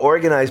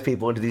organize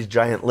people into these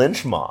giant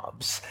lynch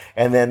mobs,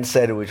 and then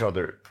say to each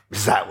other,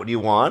 "Is that what you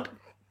want?"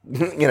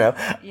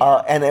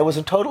 And it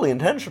was totally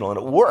intentional, and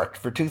it worked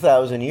for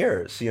 2,000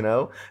 years.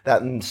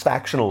 That and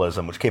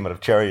factionalism, which came out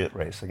of chariot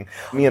racing.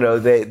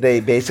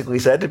 They basically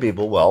said to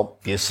people, "Well,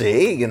 you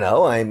see,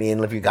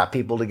 if you got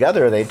people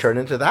together, they turn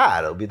into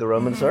that. It'll be the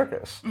Roman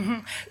circus."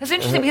 That's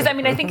interesting because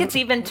I think it's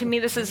even to me.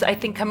 This is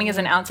coming as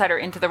an outsider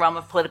into the realm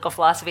of political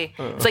philosophy.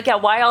 It's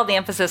why all the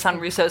emphasis on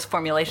Rousseau's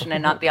formulation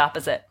and not the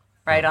opposite,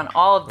 right? On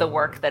all of the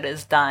work that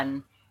is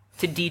done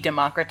to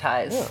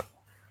de-democratize. Yeah.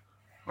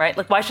 Right?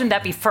 Why shouldn't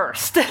that be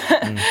first?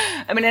 And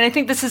I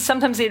think this is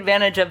sometimes the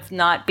advantage of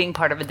not being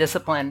part of a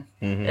discipline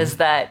is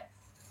that,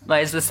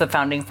 is this the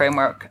founding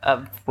framework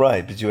of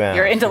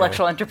your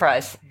intellectual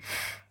enterprise?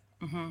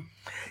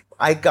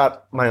 I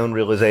got my own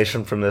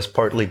realization from this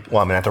partly,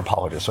 I'm an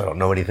anthropologist, so I don't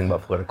know anything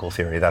about political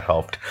theory, that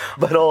helped.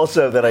 But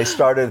also that I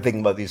started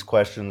thinking about these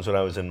questions when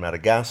I was in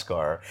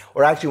Madagascar,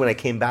 or actually when I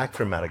came back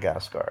from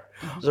Madagascar.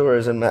 So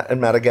whereas in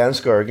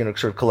Madagascar,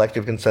 sort of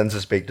collective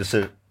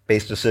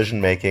consensus-based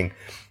decision-making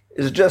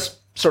is just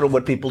sort of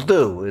what people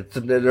do.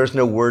 There's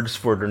no words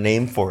for it or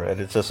name for it.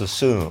 It's just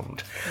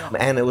assumed. Yeah.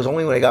 And it was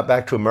only when I got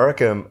back to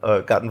America,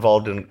 got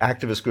involved in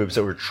activist groups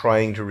that were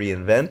trying to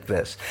reinvent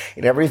this,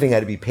 and everything had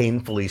to be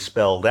painfully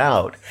spelled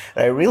out.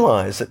 And I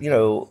realized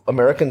that,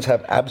 Americans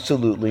have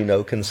absolutely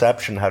no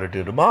conception how to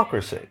do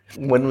democracy.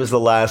 When was the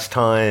last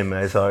time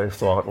I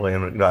thought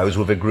when I was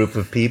with a group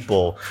of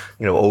people,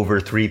 over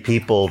 3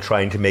 people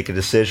trying to make a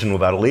decision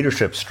about a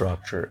leadership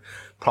structure?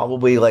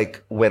 Probably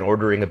like when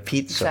ordering a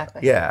pizza.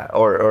 Exactly. Yeah.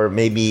 Or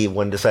maybe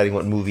when deciding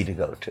what movie to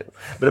go to.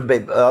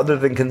 But other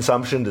than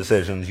consumption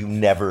decisions, you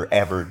never,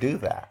 ever do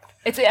that.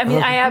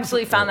 I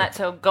absolutely found that.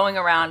 So going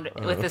around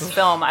with this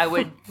film, I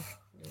would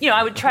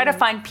try to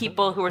find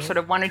people who were sort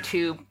of 1 or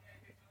 2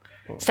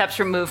 steps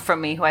removed from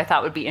me who I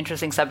thought would be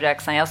interesting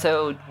subjects. And I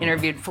also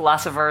interviewed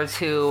philosophers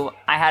who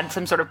I had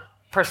some sort of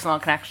personal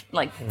connection,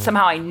 like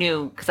somehow I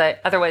knew, because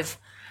otherwise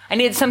I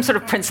needed some sort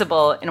of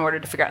principle in order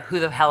to figure out who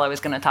the hell I was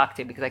going to talk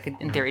to, because I could,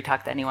 in theory,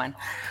 talk to anyone.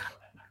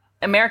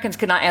 Americans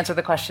could not answer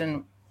the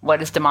question,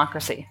 what is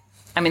democracy?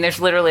 I mean,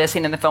 there's literally a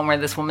scene in the film where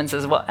this woman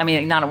says,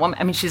 not a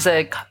woman, she's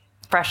a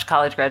fresh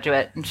college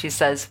graduate, and she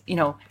says,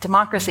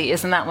 democracy,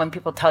 isn't that when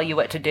people tell you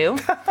what to do?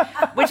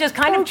 Which is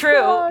kind of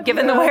true,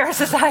 given the way our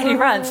society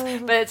runs.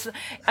 But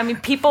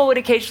people would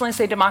occasionally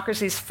say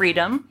democracy is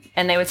freedom,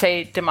 and they would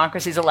say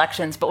democracy is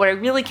elections. But what I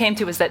really came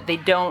to was that they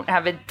don't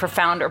have a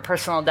profound or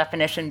personal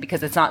definition,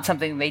 because it's not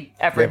something they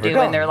ever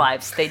do in their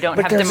lives. They don't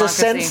have democracy. But there's a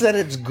sense that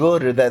it's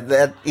good, or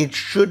that it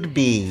should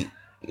be.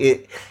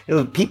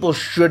 People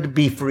should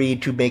be free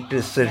to make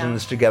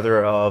decisions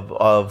together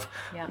on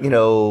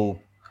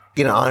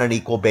an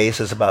equal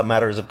basis about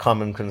matters of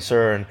common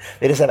concern.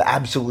 They just have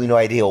absolutely no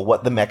idea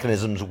what the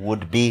mechanisms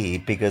would be,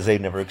 because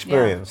they've never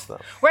experienced them.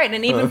 Right,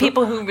 and even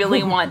people who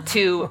really want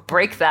to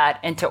break that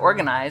and to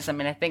organize,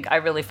 I think I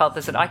really felt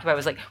this at Occupy,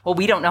 was like, well,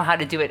 we don't know how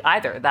to do it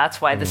either. That's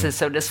why this is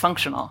so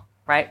dysfunctional.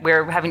 Right?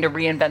 We're having to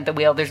reinvent the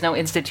wheel. There's no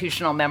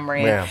institutional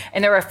memory. Yeah.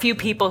 And there are a few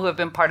people who have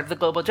been part of the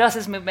global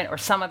justice movement or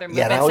some other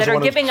movements that are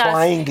giving us...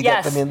 trying to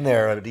get them in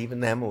there, but even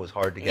them, it was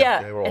hard to get.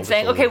 Yeah, and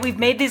saying, okay, we've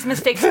made these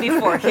mistakes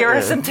before. Here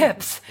are some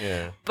tips.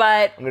 Yeah.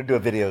 But I'm going to do a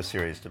video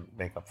series to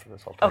make up for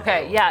this.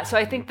 Okay, yeah. So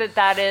I think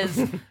that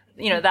is...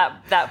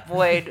 that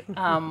void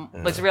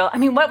was real.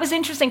 What was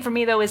interesting for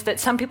me, though, is that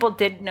some people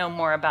did know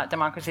more about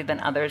democracy than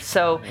others.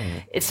 So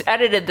it's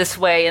edited this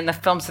way in the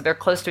film, so they're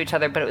close to each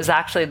other, but it was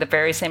actually the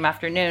very same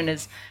afternoon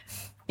as,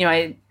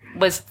 I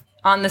was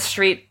on the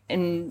street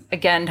and,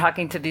 again,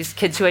 talking to these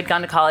kids who had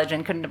gone to college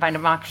and couldn't define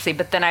democracy.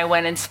 But then I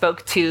went and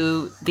spoke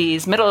to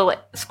these middle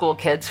school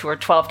kids who are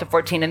 12 to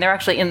 14, and they're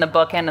actually in the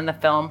book and in the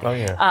film,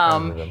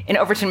 in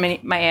Overton,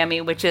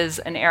 Miami, which is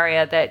an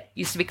area that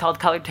used to be called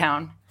Colored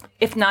Town,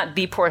 if not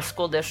the poorest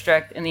school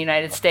district in the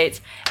United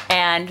States,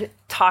 and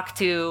talk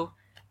to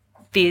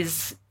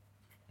these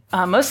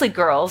mostly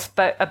girls,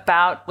 but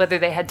about whether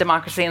they had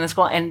democracy in the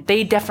school. And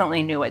they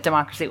definitely knew what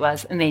democracy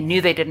was, and they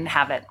knew they didn't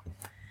have it.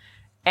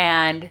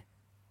 And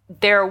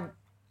their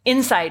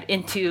insight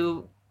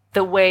into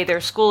the way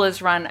their school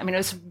is run, it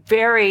was a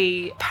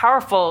very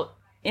powerful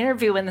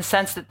interview in the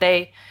sense that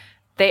they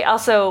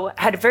also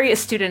had a very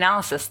astute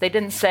analysis. They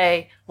didn't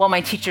say, well,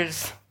 my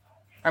teachers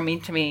are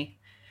mean to me,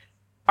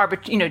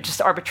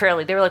 just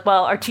arbitrarily. They were like,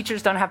 well, our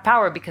teachers don't have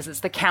power because it's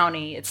the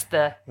county, it's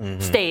the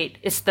state,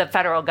 it's the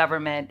federal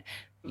government.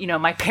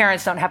 My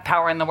parents don't have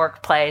power in the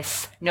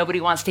workplace. Nobody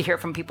wants to hear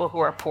from people who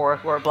are poor,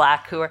 who are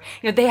black, who are,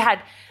 they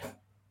had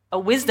a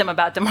wisdom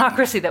about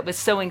democracy that was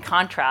so in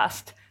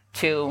contrast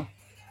to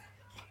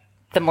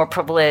the more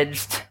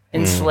privileged,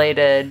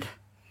 insulated,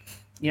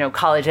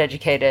 college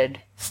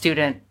educated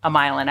student a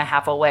mile and a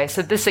half away.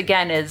 So this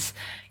again is,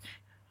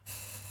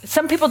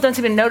 some people don't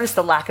even notice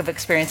the lack of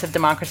experience of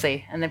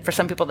democracy. And then for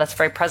some people that's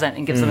very present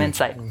and gives them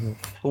insight. Well,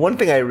 one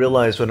thing I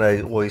realized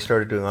when we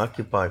started doing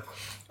Occupy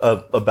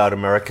about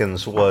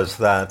Americans was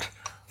that,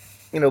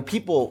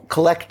 people,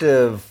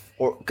 collective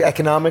or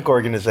economic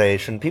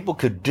organization, people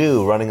could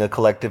do running a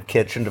collective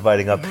kitchen,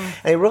 dividing up. And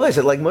I realized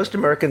that, most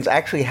Americans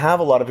actually have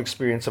a lot of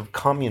experience of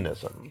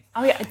communism.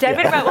 Oh, yeah.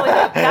 David,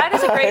 that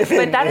is a great,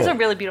 but that is a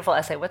really beautiful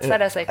essay. What's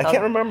that essay called? I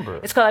can't remember.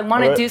 It's called, I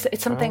Want to Do,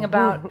 it's something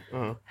about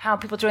how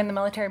people join the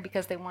military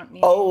because they want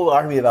me. Oh,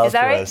 Army of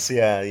Altruists. Is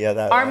that right? Yeah.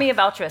 That, Army of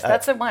Altruists.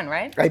 That's the one,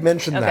 right? I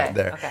mentioned that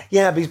there. Okay.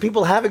 Yeah, because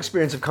people have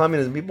experience of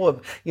communism. People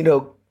have,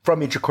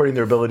 from each according to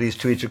their abilities,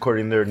 to each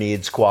according to their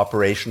needs,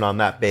 cooperation on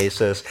that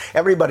basis.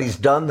 Everybody's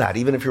done that.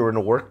 Even if you're in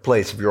a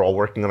workplace, if you're all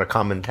working on a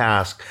common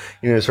task,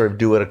 sort of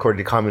do it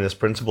according to communist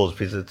principles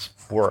because it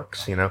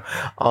works,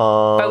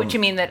 But would you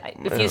mean that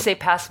if you say,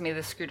 pass me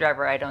the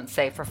screwdriver, I don't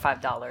say for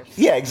 $5?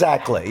 Yeah,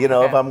 exactly.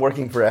 If I'm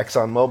working for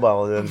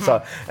ExxonMobil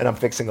and I'm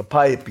fixing a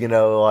pipe,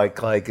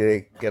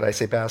 and I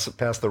say, pass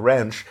the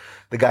wrench,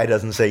 the guy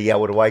doesn't say, yeah,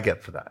 what do I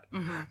get for that?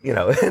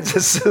 It's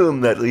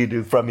assumed that you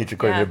do from each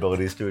according to their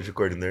abilities to each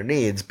according to their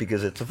needs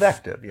because it's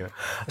effective.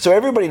 So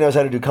everybody knows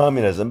how to do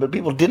communism, but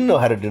people didn't know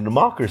how to do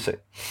democracy.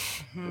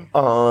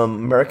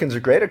 Americans are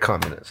great at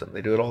communism.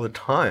 They do it all the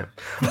time.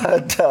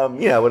 But,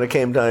 when it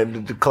came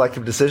time to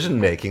collective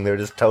decision making, they're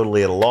just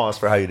totally at a loss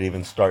for how you'd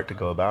even start to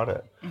go about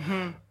it.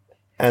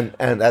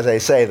 And as I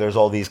say, there's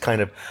all these kind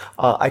of,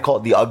 I call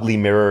it the ugly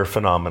mirror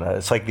phenomena.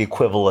 It's like the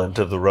equivalent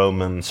of the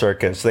Roman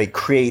circus. They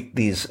create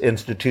these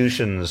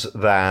institutions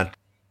that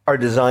are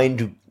designed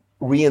to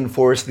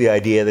reinforce the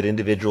idea that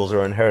individuals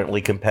are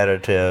inherently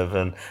competitive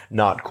and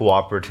not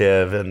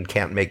cooperative and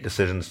can't make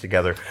decisions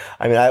together.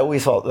 I mean, I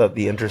always thought that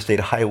the interstate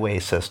highway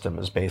system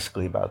is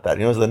basically about that.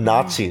 You know, the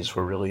Nazis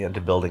were really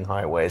into building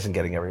highways and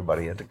getting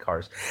everybody into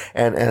cars.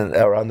 And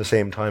around the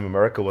same time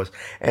America was.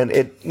 And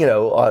it, you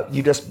know,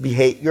 you just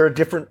behave, you're a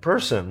different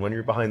person when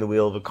you're behind the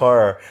wheel of a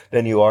car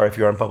than you are if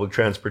you're on public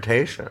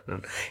transportation.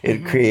 And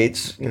it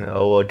creates, you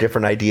know, a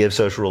different idea of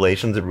social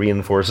relations. It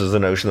reinforces the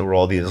notion that we're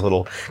all these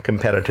little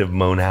competitive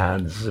monads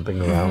zipping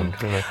around.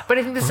 But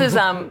I think this is,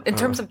 in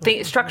terms of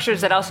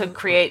structures that also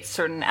create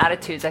certain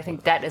attitudes, I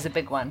think debt is a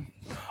big one.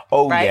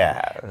 Oh, right?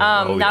 yeah.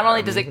 Not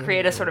only does it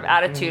create a sort of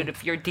attitude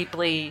if you're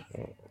deeply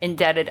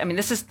indebted. I mean,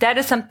 debt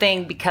is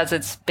something because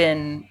it's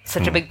been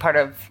such a big part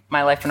of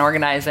my life in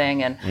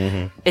organizing,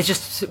 and it's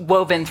just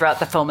woven throughout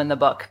the film and the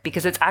book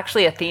because it's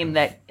actually a theme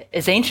that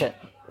is ancient,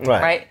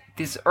 right?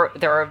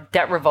 There are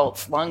debt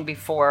revolts long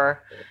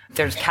before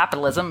there's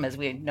capitalism as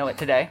we know it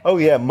today. Oh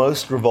yeah,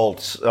 most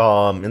revolts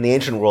in the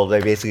ancient world,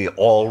 basically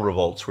all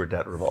revolts were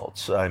debt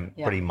revolts.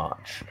 Pretty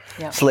much.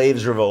 Yeah.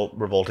 Slaves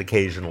revolt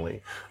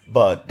occasionally,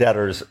 but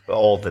debtors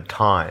all the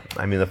time.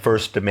 I mean, the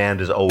first demand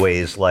is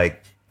always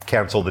like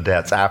cancel the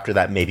debts. After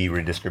that, maybe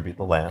redistribute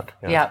the land.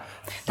 Yeah,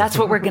 that's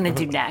what we're going to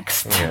do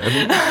next.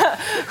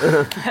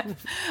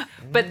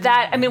 But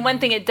that, I mean, one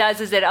thing it does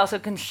is it also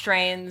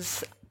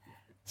constrains.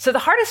 So the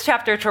hardest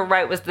chapter to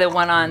write was the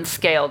one on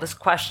scale, this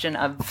question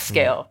of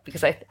scale,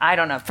 because I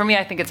don't know. For me,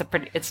 I think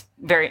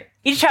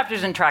each chapter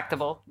is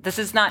intractable. This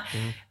is not,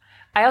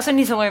 I also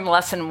need to learn the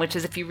lesson, which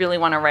is if you really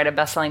want to write a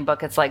best-selling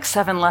book, it's like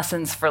 7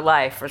 lessons for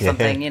life or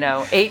something,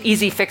 8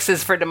 easy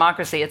fixes for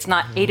democracy. It's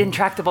not 8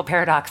 intractable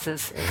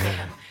paradoxes.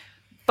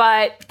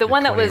 But the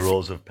one that was... 10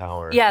 rules of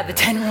power. Yeah, the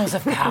 10 rules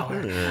of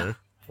power.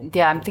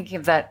 Yeah, I'm thinking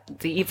of the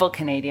evil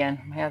Canadian,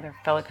 my other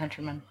fellow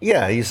countryman.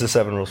 Yeah, he's the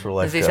 7 rules for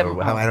life. I can't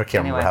remember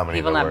how many.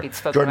 He will not be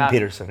spoken Jordan about.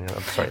 Peterson. Yeah,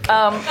 I'm sorry.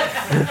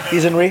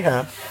 He's in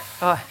rehab.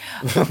 Oh,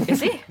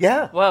 is he?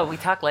 Yeah. Whoa, we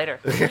talk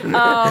later. But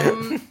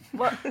I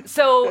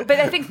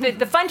think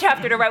the fun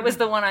chapter to write was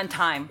the one on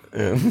time.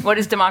 What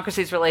is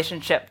democracy's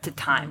relationship to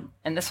time?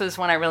 And this was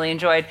one I really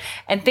enjoyed.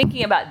 And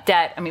thinking about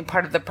debt, I mean,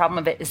 part of the problem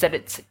of it is that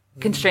it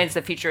constrains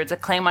the future. It's a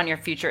claim on your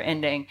future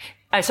ending.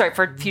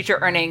 For future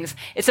earnings.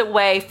 It's a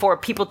way for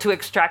people to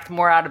extract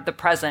more out of the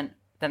present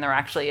than there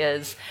actually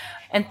is.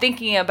 And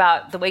thinking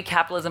about the way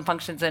capitalism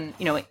functions and,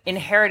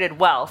 inherited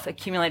wealth,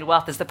 accumulated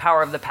wealth is the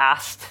power of the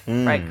past,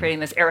 right? Creating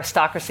this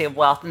aristocracy of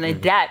wealth. And the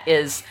debt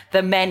is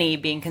the many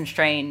being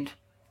constrained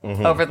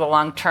over the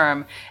long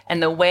term.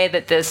 And the way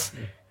that this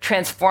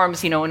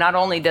transforms, not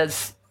only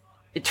does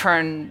it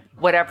turn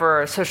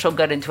whatever social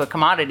good into a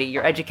commodity.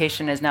 Your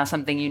education is now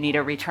something you need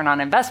a return on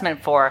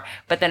investment for,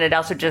 but then it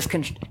also just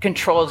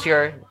controls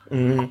your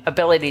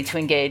ability to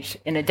engage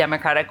in a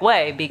democratic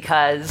way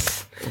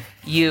because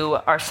you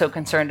are so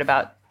concerned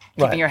about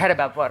keeping your head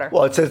above water.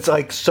 Well, it's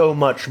like so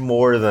much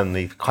more than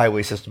the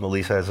highway system at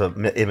least has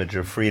an image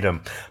of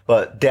freedom.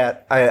 But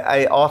debt,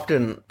 I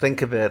often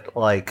think of it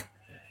like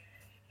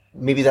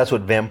maybe that's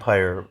what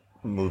vampire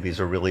movies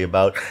are really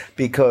about,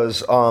 because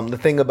the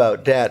thing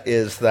about debt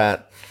is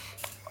that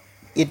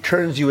it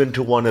turns you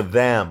into one of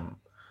them,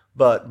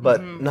 but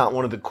not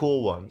one of the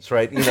cool ones,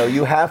 right?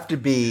 You have to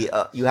be,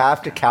 you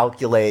have to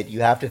calculate,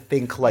 you have to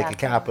think like a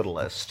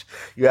capitalist.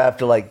 You have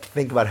to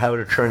think about how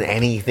to turn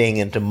anything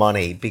into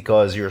money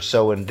because you're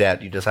so in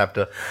debt. You just have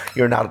to,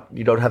 you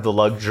don't have the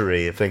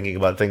luxury of thinking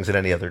about things in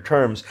any other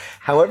terms.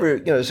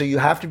 However, so you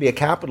have to be a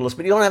capitalist,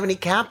 but you don't have any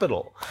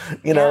capital,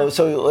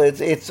 so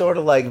it's sort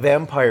of like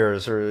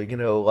vampires or,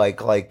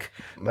 like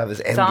have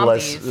this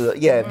endless,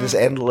 this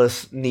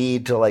endless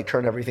need to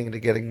turn everything into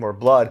getting more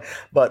blood.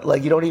 But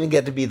you don't even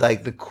get to be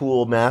the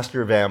cool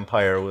master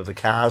vampire with a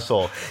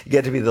castle. You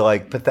get to be the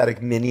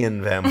pathetic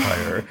minion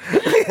vampire,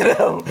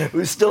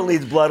 who still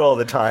needs blood all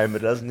the time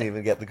but doesn't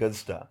even get the good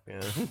stuff.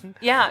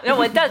 Yeah, no,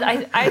 it does.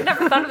 I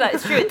never thought of that.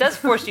 It's true. It does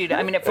force you to.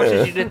 I mean, it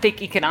forces you to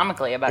think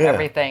economically about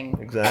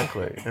everything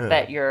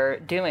that you're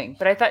doing.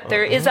 But I thought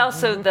there is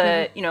also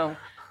the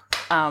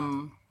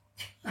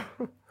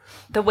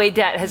the way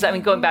debt has. I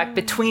mean, going back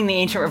between the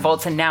ancient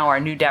revolts and now our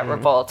new debt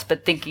revolts,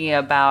 but thinking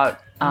about.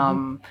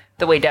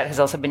 The way debt has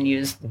also been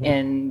used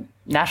in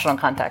national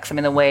context. I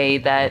mean, the way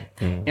that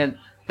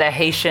the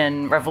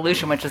Haitian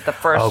Revolution, which is the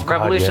first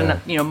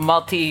revolution,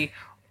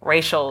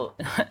 multi-racial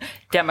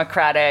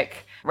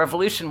democratic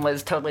revolution,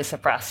 was totally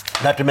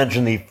suppressed. Not to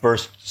mention the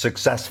first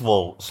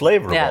successful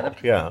slave revolt.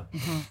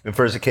 The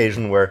first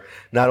occasion where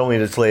not only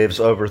did slaves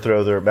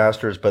overthrow their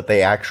masters, but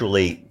they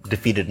actually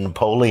defeated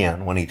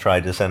Napoleon when he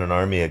tried to send an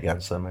army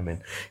against them. I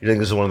mean, you think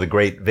this is one of the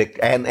great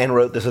and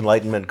wrote this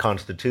Enlightenment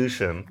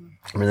Constitution.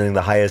 I mean,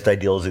 the highest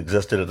ideals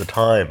existed at the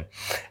time.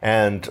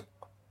 And,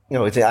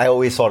 I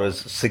always thought it was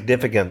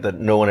significant that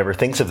no one ever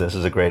thinks of this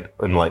as a great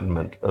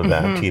Enlightenment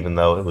event, even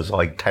though it was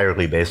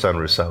entirely based on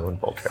Rousseau and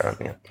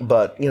Voltaire.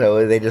 But,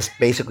 they just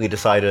basically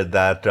decided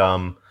that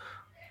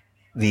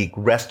the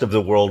rest of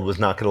the world was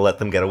not going to let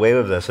them get away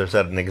with this or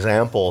set an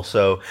example.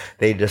 So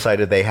they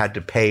decided they had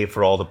to pay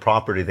for all the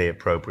property they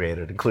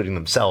appropriated, including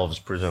themselves,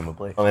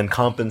 presumably, and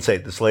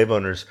compensate the slave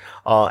owners.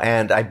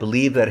 And I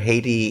believe that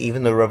Haiti,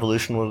 even the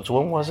revolution was,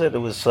 when was it? It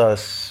was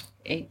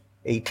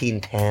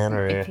 1810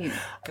 or 18.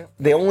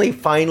 They only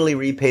finally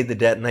repaid the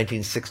debt in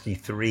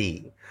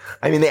 1963.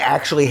 I mean, they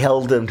actually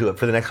held them to it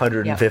for the next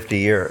 150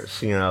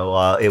 years.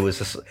 It was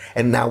just,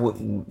 and now,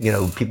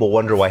 people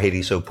wonder why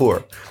Haiti's so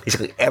poor.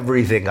 Basically,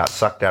 everything got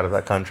sucked out of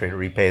that country to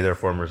repay their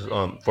former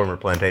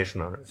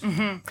plantation owners.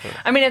 Mm-hmm.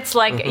 I mean, it's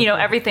like,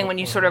 everything when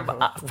you sort of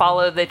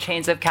follow the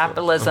chains of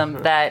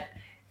capitalism, that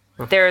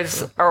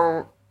there's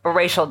a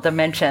racial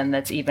dimension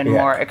that's even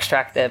more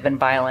extractive and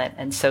violent.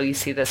 And so you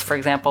see this, for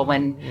example,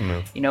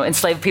 when,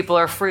 enslaved people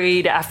are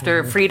freed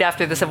after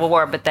the Civil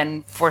War, but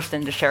then forced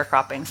into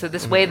sharecropping. So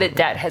this way that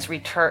debt has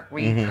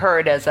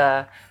recurred as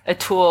a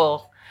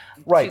tool.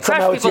 Right.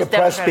 Somehow it's the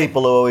oppressed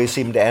people who always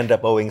seem to end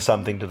up owing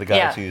something to the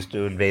guys who used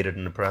to invade it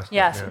and oppress them.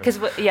 Yes, because,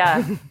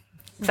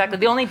 exactly.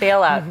 The only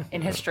bailout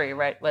in history,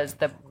 right, was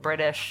the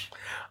British.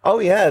 Oh,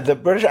 yeah. The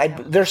British,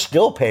 they're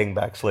still paying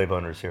back slave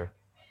owners here.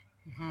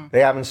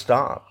 They haven't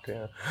stopped.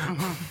 Yeah.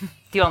 Do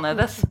you all know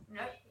this?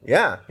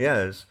 Yeah.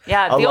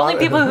 The only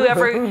people who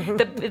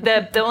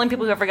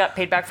ever got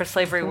paid back for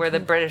slavery were the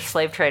British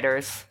slave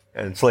traders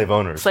and slave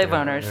owners.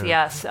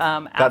 Yes.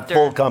 Got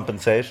full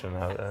compensation.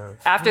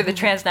 After the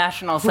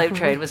transnational slave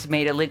trade was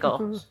made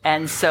illegal,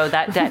 and so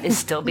that debt is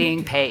still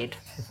being paid.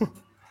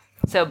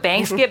 So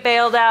banks get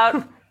bailed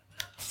out,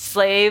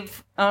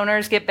 slave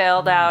owners get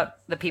bailed out,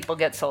 the people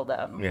get sold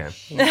out. Yeah.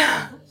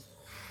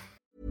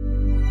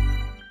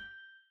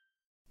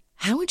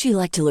 How would you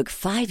like to look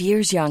 5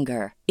 years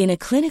younger? In a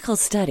clinical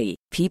study,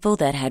 people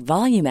that had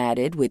volume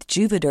added with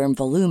Juvederm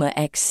Voluma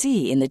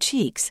XC in the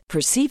cheeks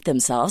perceived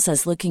themselves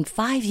as looking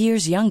 5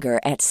 years younger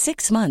at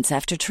 6 months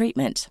after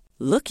treatment.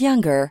 Look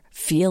younger,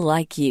 feel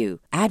like you.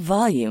 Add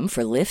volume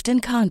for lift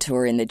and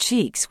contour in the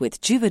cheeks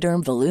with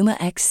Juvederm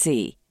Voluma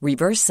XC.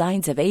 Reverse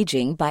signs of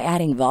aging by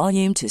adding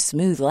volume to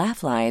smooth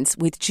laugh lines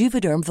with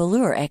Juvederm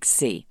Volure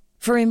XC.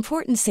 For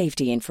important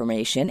safety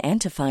information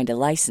and to find a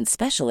licensed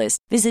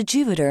specialist, visit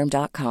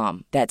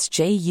Juvederm.com. That's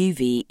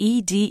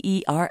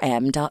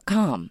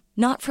JUVEDERM.com.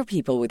 Not for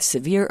people with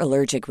severe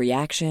allergic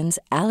reactions,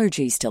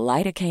 allergies to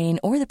lidocaine,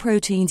 or the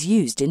proteins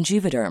used in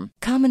Juvederm.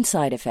 Common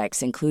side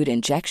effects include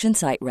injection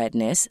site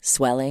redness,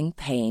 swelling,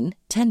 pain,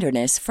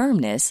 tenderness,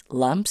 firmness,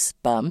 lumps,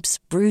 bumps,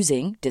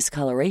 bruising,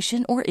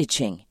 discoloration, or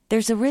itching.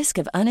 There's a risk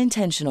of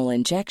unintentional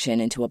injection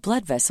into a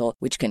blood vessel,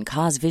 which can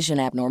cause vision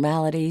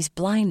abnormalities,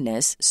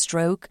 blindness,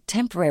 stroke,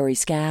 temporary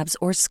scabs,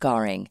 or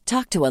scarring.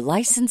 Talk to a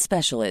licensed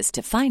specialist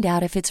to find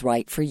out if it's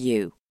right for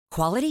you.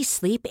 Quality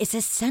sleep is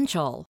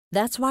essential.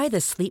 That's why the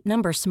Sleep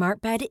Number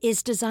Smart Bed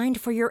is designed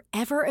for your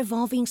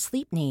ever-evolving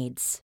sleep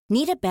needs.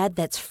 Need a bed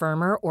that's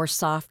firmer or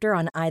softer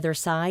on either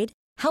side?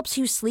 Helps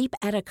you sleep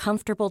at a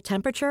comfortable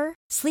temperature?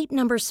 Sleep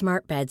Number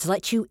Smart Beds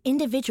let you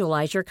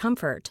individualize your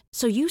comfort,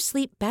 so you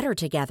sleep better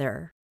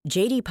together.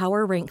 J.D.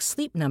 Power ranks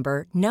Sleep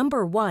Number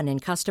number 1 in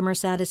customer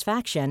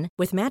satisfaction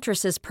with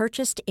mattresses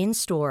purchased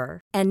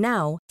in-store. And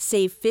now,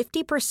 save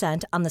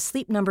 50% on the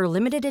Sleep Number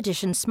Limited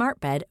Edition Smart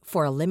Bed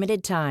for a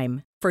limited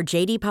time. For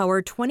J.D.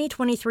 Power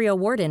 2023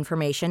 award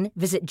information,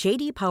 visit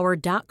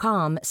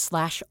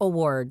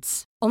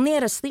jdpower.com/awards. Only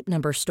at a Sleep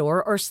Number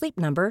store or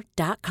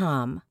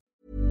sleepnumber.com.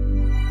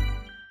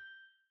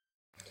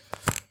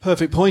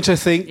 Perfect point, I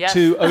think,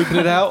 to open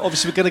it out.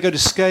 Obviously, we're going to go to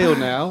scale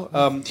now.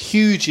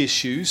 Huge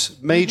issues,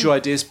 major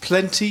ideas,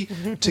 plenty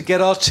to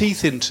get our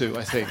teeth into,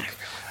 I think.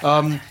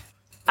 I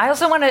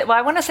also want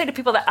to say to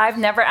people that I've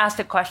never asked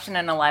a question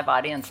in a live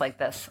audience like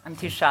this. I'm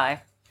too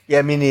shy.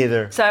 Yeah, me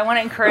neither. So I want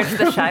to encourage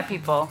the shy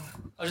people.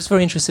 I was just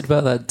very interested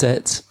about that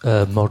debt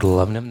model.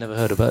 I've never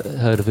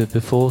heard of it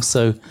before.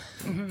 So,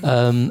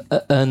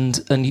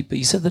 but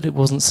you said that it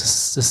wasn't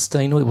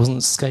sustainable. It wasn't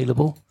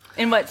scalable.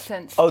 In what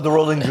sense? Oh, the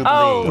rolling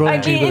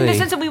jubilee. In the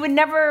sense that we would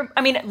never.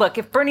 I mean, look,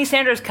 if Bernie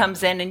Sanders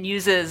comes in and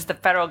uses the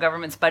federal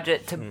government's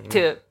budget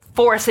to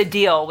force a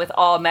deal with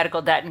all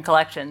medical debt and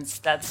collections,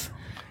 that's,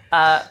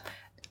 I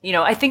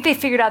think they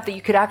figured out that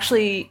you could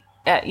actually,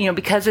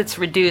 because it's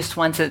reduced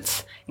once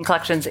it's in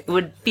collections, it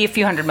would be a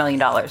few $100 million.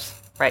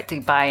 Right,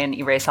 to buy and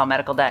erase all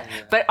medical debt.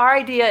 But our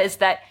idea is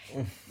that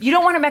you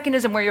don't want a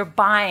mechanism where you're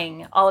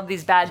buying all of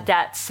these bad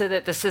debts so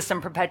that the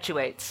system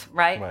perpetuates,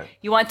 right?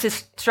 You want to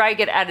strike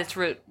it at its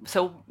root.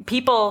 So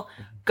people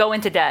go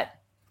into debt.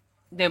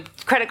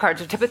 Credit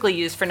cards are typically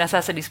used for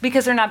necessities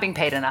because they're not being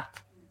paid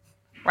enough,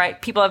 right?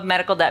 People have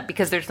medical debt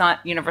because there's not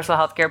universal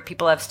health care.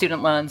 People have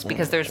student loans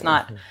because there's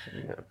not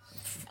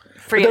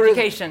free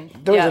education.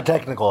 There is a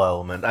technical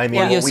element. I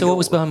mean, so what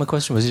was behind my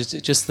question was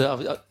just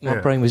that my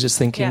brain was just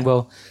thinking,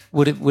 well,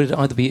 would it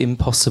either be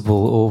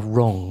impossible or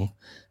wrong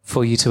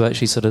for you to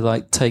actually sort of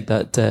like take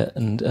that debt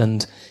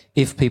and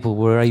if people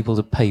were able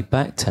to pay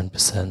back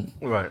 10%,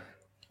 right?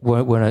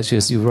 When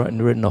actually you're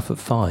written off at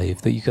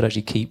 5, that you could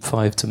actually keep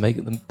 5 to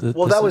make them.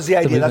 That was the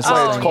idea. That's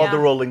why it's called the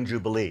rolling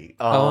jubilee.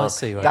 I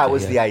see. Right, that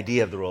was the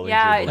idea of the rolling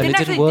jubilee. It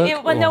didn't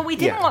work. No, we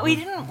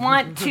didn't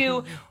want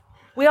to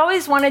We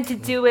always wanted to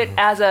do it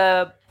as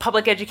a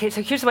public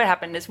education. So here's what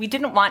happened is we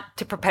didn't want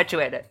to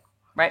perpetuate it,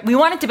 right? We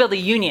wanted to build a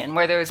union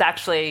where there was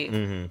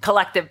actually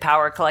collective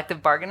power,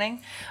 collective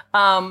bargaining.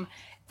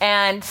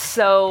 And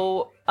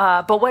so,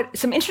 but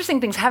some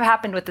interesting things have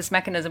happened with this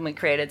mechanism we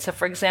created. So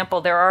for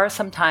example, there are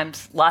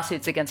sometimes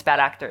lawsuits against bad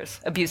actors,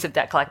 abusive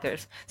debt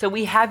collectors. So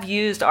we have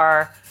used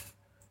our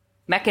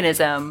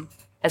mechanism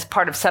as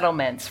part of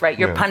settlements, right?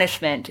 Your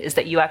punishment is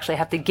that you actually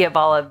have to give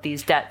all of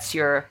these debts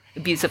you're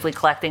abusively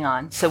collecting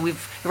on. So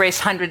we've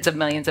raised hundreds of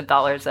millions of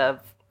dollars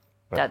of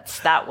debts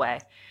that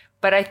way.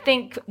 But I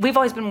think we've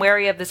always been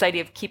wary of this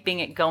idea of keeping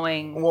it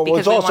going. Well,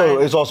 it's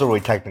also really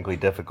technically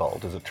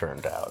difficult, as it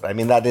turned out. I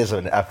mean, that is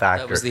a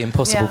factor. That was the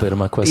impossible bit of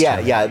my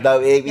question.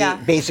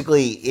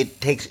 Basically,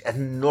 it takes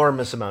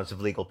enormous amounts of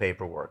legal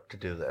paperwork to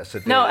do this.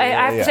 I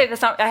have to say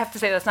that's not. I have to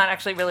say that's not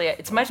actually really it.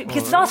 It's much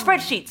because it's all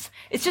spreadsheets.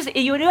 It's just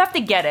you do have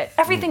to get it.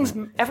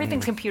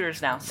 Everything's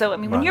computers now. So I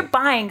mean, when you're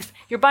buying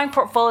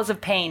portfolios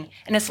of pain,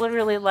 and it's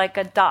literally like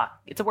a doc.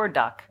 It's a Word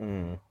doc,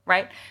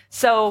 right?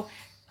 So.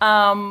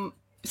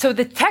 So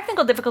the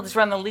technical difficulties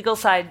around the legal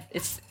side,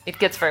 it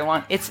gets very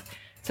long.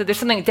 So there's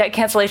something, debt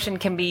cancellation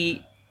can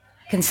be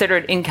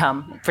considered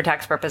income for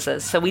tax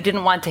purposes. So we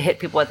didn't want to hit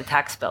people with a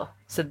tax bill.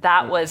 So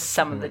that was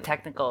some of the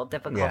technical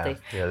difficulty.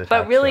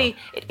 But really,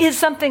 it is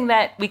something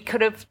that we could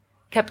have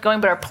kept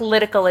going, but our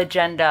political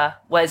agenda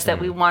was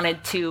that we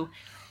wanted to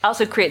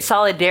also create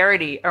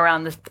solidarity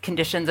around the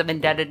conditions of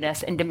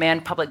indebtedness and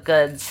demand public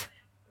goods.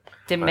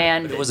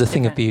 It was a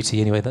thing of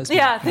beauty anyway.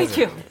 Thank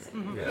you.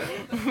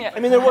 I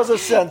mean, there was a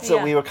sense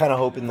that we were kind of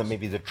hoping that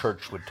maybe the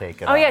church would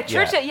take it. Oh yeah,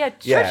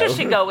 churches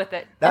should go with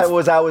it. That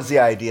was the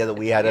idea that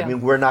we had. I mean,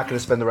 we're not going to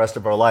spend the rest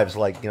of our lives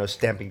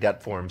stamping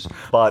debt forms,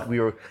 but we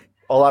were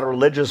a lot of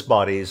religious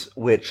bodies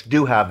which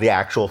do have the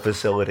actual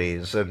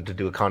facilities and to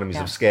do economies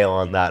of scale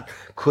on that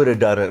could have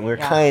done it. And we were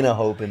kind of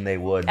hoping they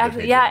would.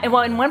 Actually, and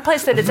well, in one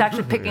place that it's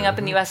actually picking up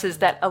in the U.S. is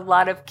that a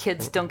lot of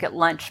kids don't get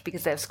lunch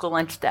because they have school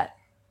lunch debt.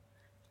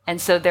 And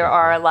so there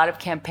are a lot of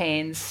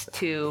campaigns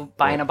to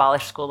buy and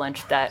abolish school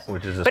lunch debt.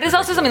 But it's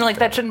also something like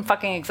that shouldn't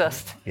fucking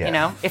exist. Yeah. You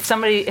know,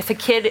 if a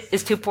kid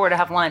is too poor to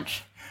have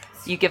lunch,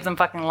 you give them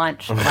fucking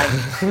lunch.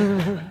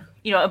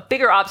 A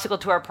bigger obstacle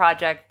to our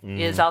project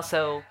is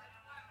also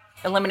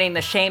eliminating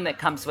the shame that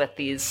comes with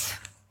these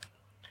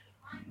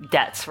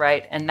debts,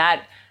 right? And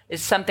that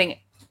is something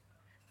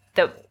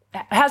that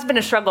has been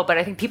a struggle, but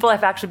I think people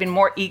have actually been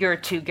more eager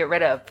to get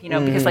rid of,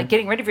 because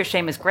getting rid of your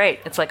shame is great.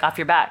 It's off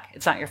your back.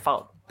 It's not your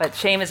fault. But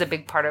shame is a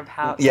big part of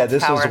how. Yeah,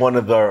 this was one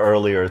of our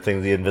earlier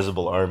things, the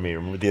Invisible Army.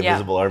 Remember the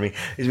Invisible Army?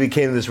 We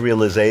came to this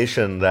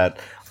realization that,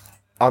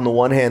 on the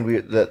one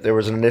hand, that there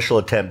was an initial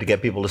attempt to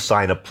get people to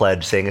sign a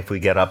pledge saying if we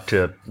get up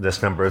to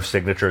this number of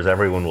signatures,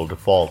 everyone will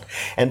default.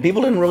 And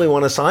people didn't really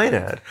want to sign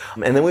it.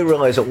 And then we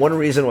realized that one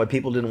reason why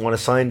people didn't want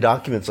to sign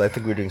documents, I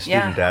think we were doing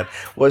student debt,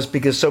 was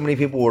because so many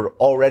people were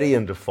already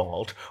in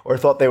default or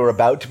thought they were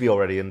about to be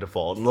already in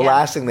default. And the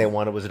last thing they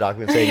wanted was a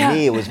document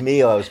saying, it was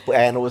me,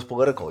 and it was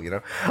political,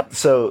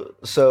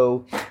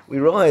 So we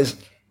realized,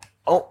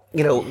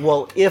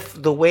 if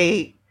the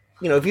way...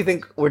 if you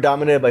think we're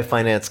dominated by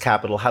finance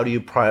capital, how do you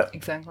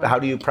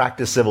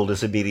practice civil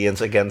disobedience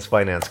against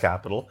finance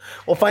capital?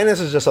 Well, finance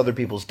is just other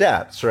people's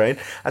debts, right?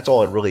 That's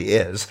all it really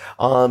is.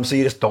 So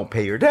you just don't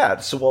pay your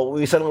debts. So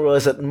we suddenly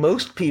realized that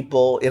most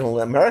people in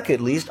America, at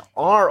least,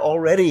 are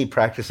already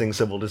practicing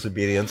civil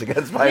disobedience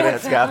against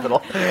finance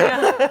capital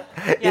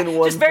in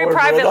one just very form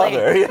privately.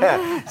 or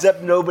another.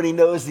 Except nobody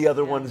knows the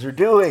other ones are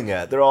doing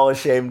it. They're all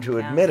ashamed to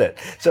admit it.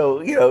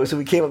 So so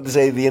we came up to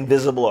say the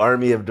invisible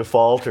army of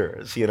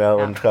defaulters,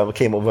 and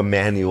came up with a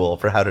manual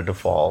for how to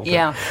default.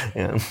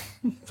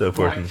 So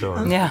forth and so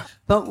on. Yeah.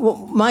 But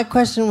my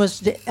question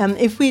was,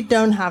 if we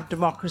don't have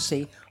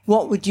democracy,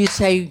 what would you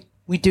say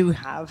we do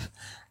have?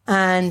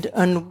 And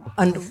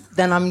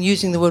then I'm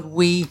using the word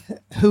we.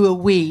 Who are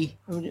we?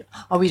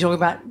 Are we talking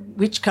about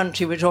which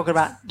country we're talking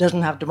about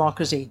doesn't have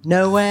democracy?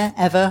 Nowhere,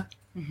 ever?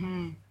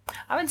 Mm-hmm.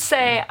 I would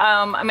say,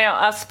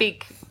 I'll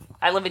speak,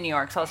 I live in New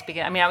York, so I'll speak.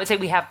 I would say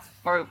we have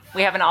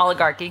an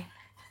oligarchy,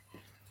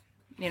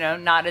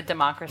 not a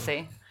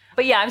democracy.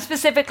 But yeah, I'm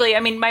specifically,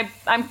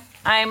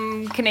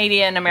 I'm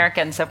Canadian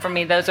American, so for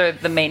me, those are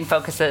the main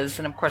focuses.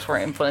 And of course, we're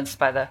influenced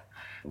by the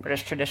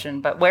British tradition.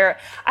 But where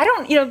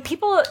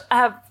people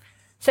have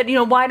said,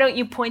 why don't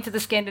you point to the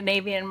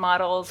Scandinavian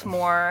models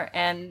more?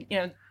 And,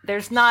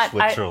 there's not.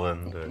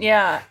 Switzerland.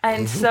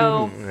 And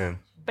so,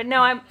 but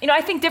no,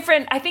 I think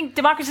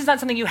democracy is not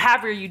something you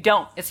have or you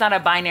don't. It's not a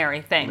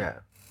binary thing. Yeah,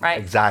 right?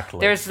 Exactly.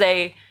 There's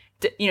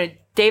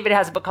David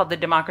has a book called The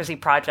Democracy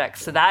Project.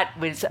 So that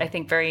was, I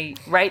think, very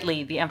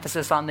rightly the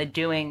emphasis on the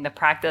doing, the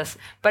practice.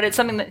 But it's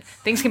something that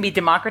things can be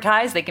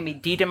democratized. They can be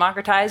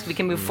de-democratized. We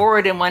can move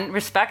forward in one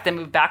respect and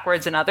move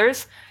backwards in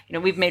others.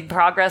 We've made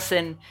progress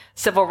in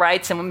civil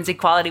rights and women's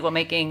equality while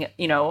making,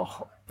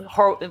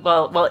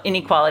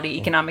 inequality,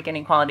 economic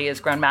inequality has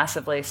grown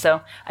massively.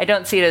 So I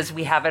don't see it as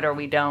we have it or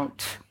we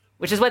don't,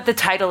 which is what the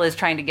title is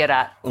trying to get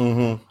at.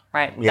 Mm-hmm.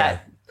 Right? Yeah.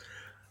 That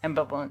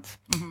ambivalence.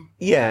 Mm-hmm.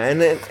 Yeah,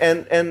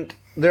 and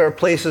there are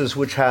places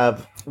which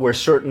have where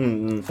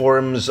certain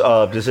forms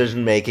of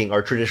decision making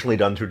are traditionally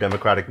done through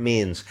democratic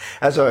means.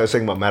 As I was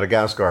saying about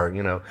Madagascar,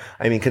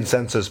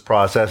 consensus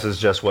process is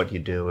just what you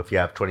do if you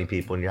have 20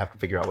 people and you have to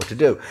figure out what to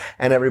do.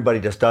 And everybody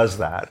just does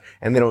that.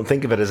 And they don't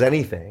think of it as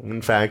anything.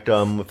 In fact,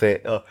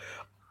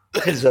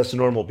 it's just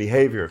normal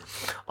behavior.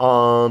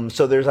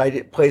 So there's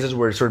places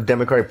where sort of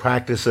democratic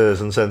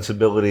practices and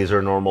sensibilities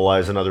are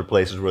normalized, and other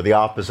places where the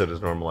opposite is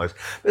normalized.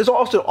 It's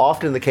also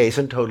often the case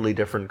in totally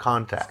different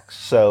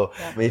contexts. So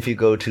if you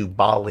go to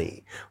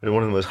Bali,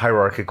 one of the most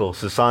hierarchical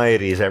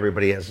societies,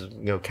 everybody has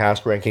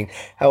caste ranking.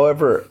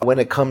 However, when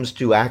it comes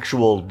to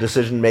actual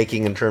decision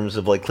making in terms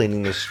of like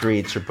cleaning the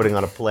streets or putting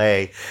on a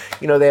play,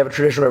 they have a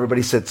tradition where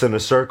everybody sits in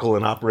a circle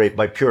and operate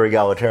by pure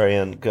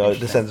egalitarian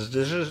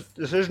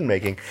decision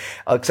making.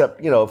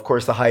 Except, of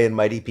course, the high and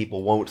mighty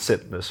people won't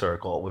sit in a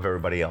circle with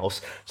everybody else,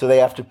 so they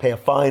have to pay a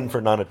fine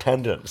for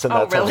non-attendance, and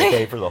that's how they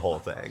pay for the whole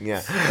thing. Yeah.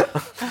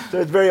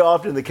 So it's very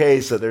often the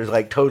case that there's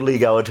like totally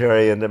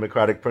egalitarian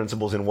democratic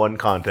principles in one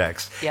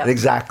context, and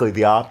exactly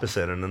the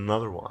opposite in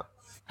another one.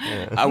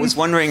 Yeah. I was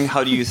wondering,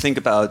 how do you think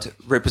about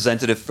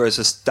representative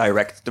versus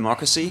direct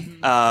democracy?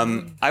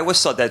 I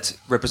always thought that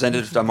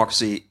representative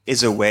democracy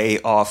is a way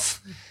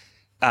of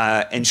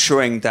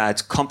ensuring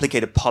that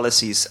complicated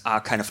policies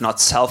are kind of not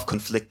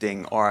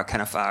self-conflicting, or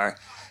kind of are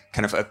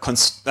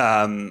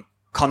a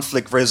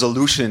conflict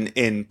resolution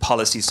in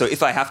policy. So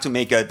if I have to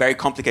make a very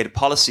complicated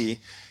policy,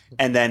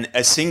 and then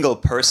a single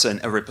person,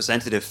 a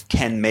representative,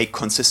 can make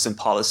consistent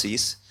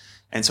policies,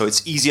 and so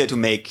it's easier to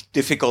make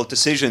difficult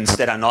decisions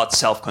that are not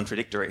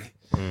self-contradictory.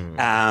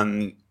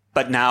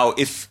 But now,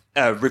 if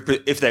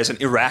there's an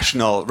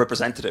irrational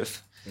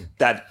representative,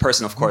 that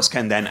person, of course,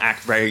 can then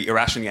act very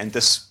irrationally, and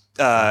this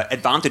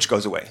advantage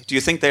goes away. Do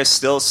you think there's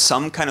still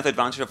some kind of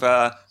advantage of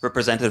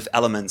representative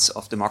elements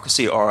of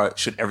democracy, or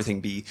should everything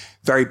be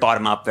very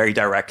bottom-up, very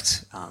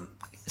direct?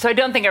 So I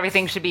don't think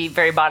everything should be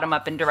very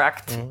bottom-up and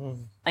direct.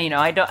 I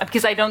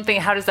don't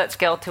think, how does that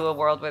scale to a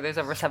world where there's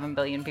over 7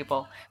 billion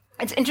people?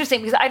 It's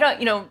interesting because I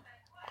don't,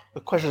 The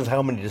question is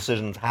how many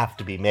decisions have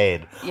to be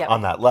made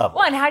on that level.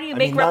 Well, and how do you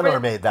make... none are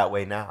made that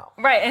way now.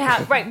 Right,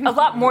 and a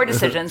lot more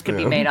decisions could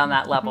be made on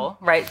that level,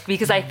 right?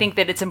 Because I think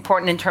that it's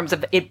important in terms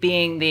of it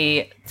being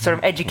the sort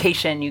of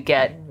education you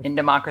get in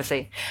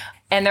democracy.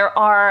 And there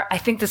are, I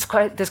think this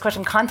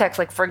question context,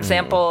 like for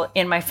example,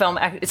 in my film,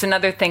 it's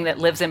another thing that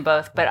lives in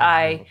both, but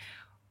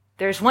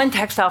there's one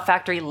textile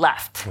factory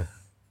left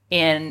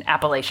in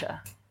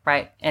Appalachia.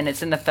 Right. And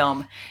it's in the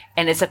film,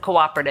 and it's a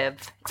cooperative.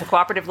 It's a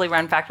cooperatively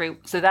run factory.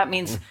 So that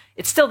means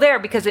it's still there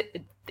because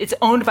it's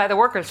owned by the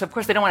workers. So of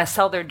course they don't want to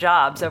sell their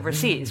jobs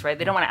overseas, right?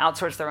 They don't want to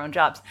outsource their own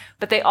jobs,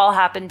 but they all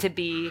happen to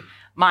be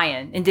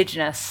Mayan,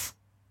 indigenous,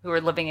 who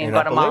are living in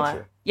Guatemala.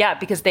 Appalachia. Yeah,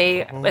 because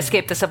they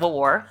escaped the Civil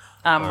War,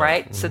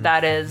 right? So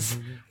that is,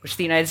 which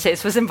the United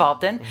States was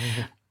involved in.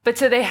 But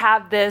so they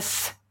have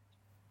this,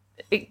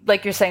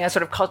 like you're saying, a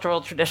sort of cultural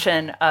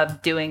tradition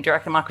of doing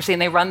direct democracy,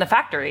 and they run the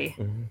factory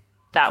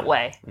that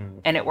way.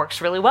 And it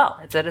works really well.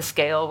 It's at a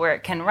scale where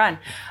it can run.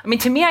 I mean,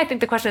 to me, I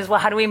think the question is, well,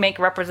 how do we make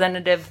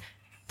representative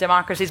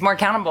democracies more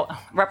accountable?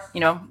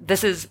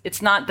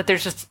 It's not that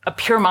there's just a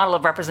pure model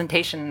of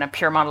representation and a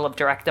pure model of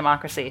direct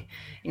democracy.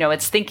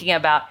 It's thinking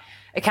about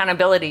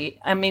accountability.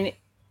 I mean,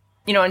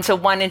 and so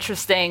one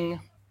interesting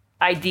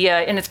idea,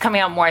 and it's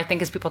coming out more, I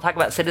think, as people talk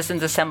about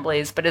citizens'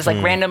 assemblies, but is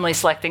like randomly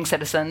selecting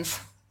citizens.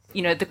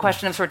 The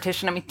question of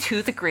sortition, I mean,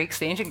 to the Greeks,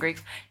 the ancient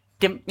Greeks,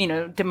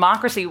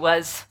 democracy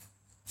was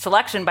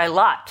selection by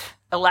lot.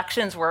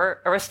 Elections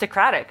were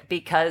aristocratic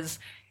because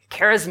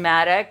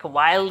charismatic,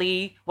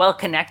 wily,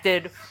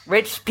 well-connected,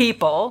 rich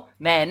people,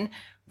 men,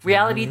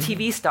 reality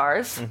TV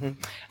stars,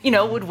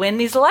 would win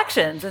these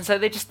elections. And so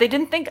they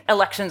didn't think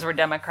elections were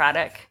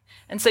democratic.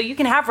 And so you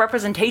can have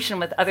representation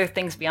with other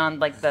things beyond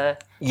like the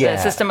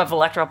system of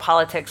electoral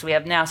politics we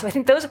have now. So I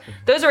think those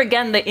are,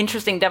 again, the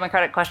interesting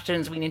democratic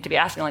questions we need to be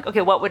asking. Like,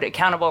 okay, what would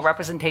accountable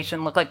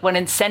representation look like? What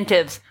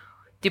incentives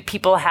do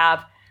people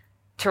have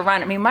to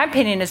run? I mean, my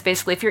opinion is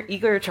basically if you're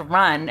eager to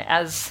run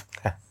as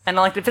an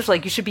elected official,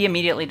 like you should be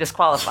immediately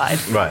disqualified.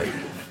 Right.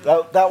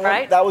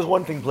 That was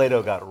one thing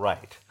Plato got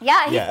right.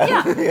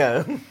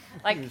 Yeah.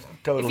 Like,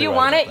 totally if you right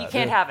want it, that. you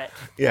can't have it.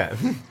 Yeah.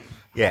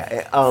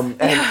 Yeah.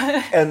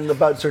 And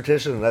about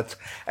sortition,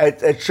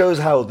 it shows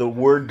how the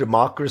word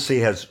democracy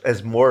has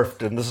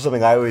morphed. And this is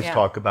something I always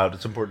talk about.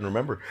 It's important to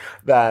remember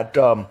that,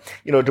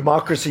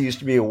 democracy used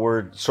to be a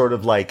word sort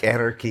of like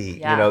anarchy.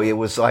 Yeah. It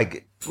was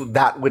like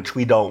that which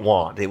we don't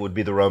want. It would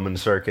be the Roman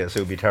circus. It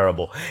would be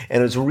terrible.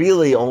 And it's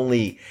really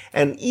only,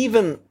 and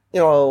even,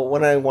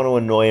 when I want to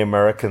annoy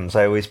Americans,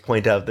 I always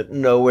point out that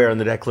nowhere in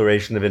the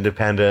Declaration of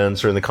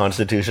Independence or in the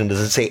Constitution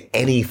does it say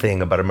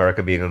anything about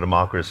America being a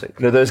democracy.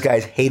 Those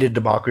guys hated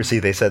democracy.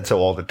 They said so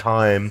all the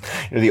time.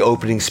 The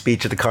opening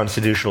speech at the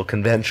Constitutional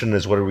Convention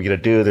is, what are we going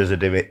to do? There's a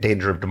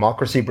danger of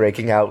democracy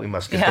breaking out. We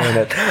must contain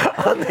it.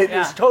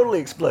 It's totally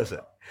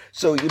explicit.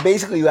 So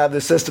you have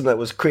this system that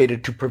was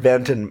created to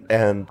prevent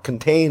and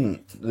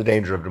contain the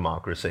danger of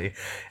democracy.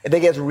 And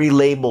then gets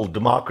relabeled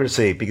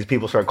democracy because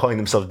people start calling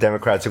themselves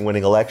Democrats and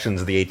winning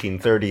elections in the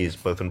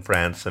 1830s, both in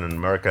France and in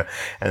America,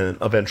 and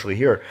eventually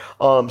here.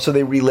 So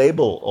they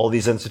relabel all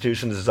these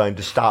institutions designed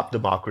to stop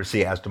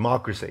democracy as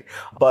democracy.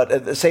 But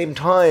at the same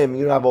time,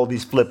 you have all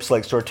these flips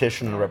like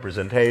sortition and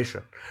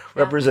representation.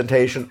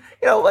 Representation,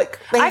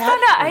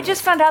 I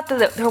just found out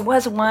that there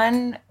was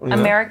one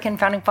American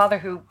founding father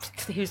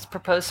who's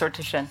proposed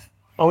sortition.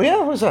 Oh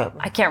yeah, who's that?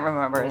 I can't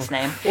remember his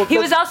name. Well, he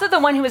was also the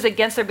one who was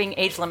against there being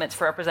age limits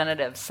for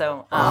representatives.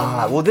 So,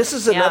 well, this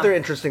is another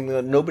interesting thing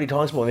that nobody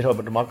talks about when they talk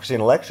about democracy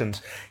and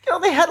elections.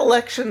 They had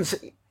elections.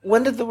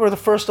 When were the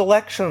first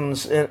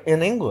elections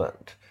in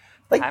England?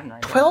 Like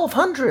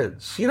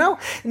 1200s,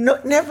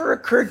 never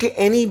occurred to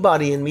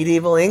anybody in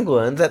medieval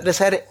England that this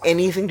had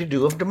anything to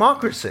do with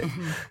democracy.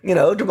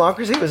 Mm-hmm.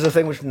 Democracy was a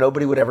thing which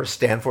nobody would ever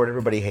stand for and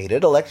everybody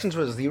hated. Elections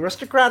was the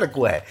aristocratic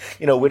way.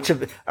 Which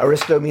of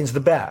aristo means the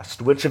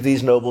best. Which of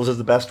these nobles is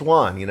the best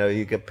one?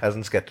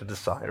 Peasants get to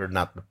decide, or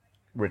not the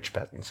rich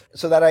peasants.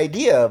 So that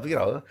idea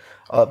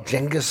of,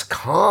 Genghis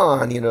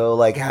Khan,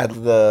 had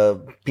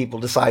the people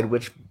decide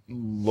which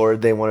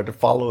lord they wanted to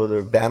follow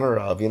the banner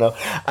of,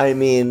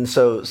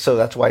 so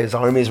that's why his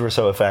armies were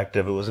so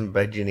effective. It wasn't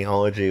by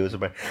genealogy,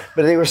 but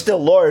they were still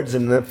lords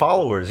and the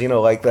followers,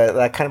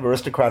 that kind of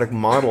aristocratic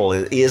model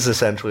is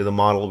essentially the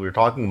model we were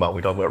talking about when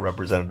we talk about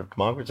representative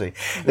democracy.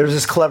 There's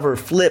this clever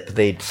flip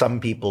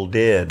some people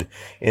did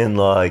in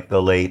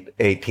the late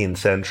 18th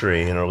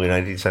century and early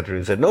 19th century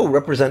and said, no,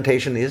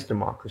 representation is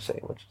democracy,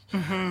 which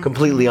is a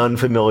completely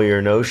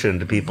unfamiliar notion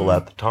to people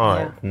at the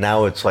time. Yeah.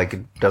 Now it's like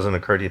it doesn't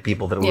occur to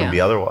people that it wouldn't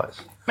be otherwise.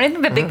 I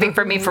think the big thing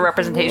for me for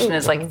representation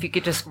is if you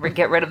could just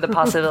get rid of the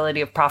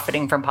possibility of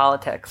profiting from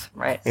politics,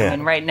 right? Yeah. I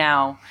mean, right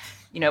now,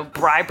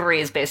 bribery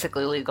is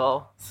basically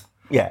legal.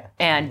 Yeah.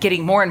 And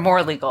getting more and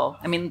more legal.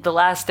 I mean, there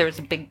was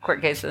a big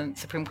court case, a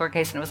Supreme Court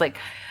case, and it was like,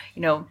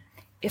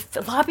 if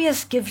the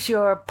lobbyist gives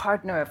your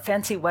partner a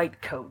fancy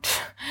white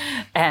coat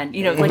and,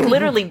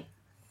 literally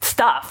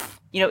stuff,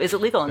 is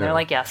it legal? And they're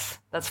like, yes,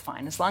 that's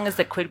fine. As long as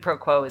the quid pro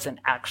quo isn't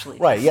actually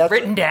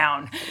written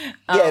down.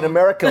 In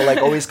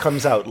America, always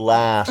comes out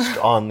last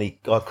on the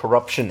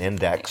corruption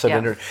index.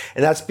 And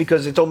that's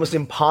because it's almost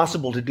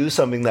impossible to do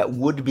something that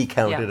would be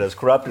counted as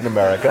corrupt in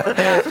America.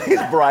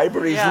 Because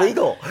bribery is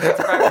legal.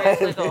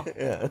 Bribery is legal.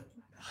 Yeah.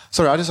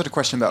 Sorry, I just had a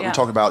question about, we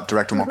talk about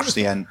direct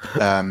democracy and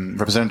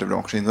representative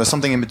democracy. There's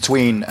something in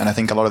between, and I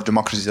think a lot of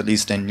democracies, at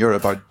least in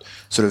Europe, are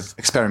sort of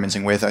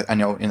experimenting with. I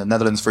know in the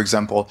Netherlands, for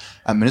example,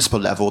 at municipal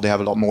level, they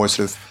have a lot more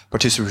sort of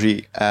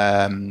participatory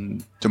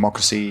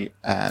democracy.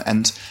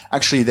 And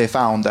actually, they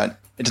found that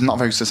it is not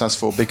very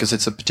successful because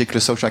it's a particular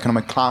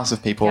socioeconomic class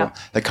of people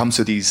that comes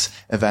to these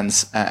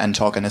events and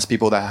talk. And it's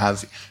people that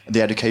have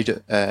the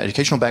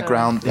educational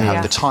background, they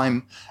have the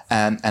time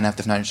and have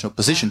the financial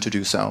position to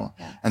do so.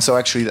 Yeah. And so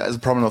actually that's a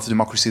problem of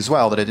democracy as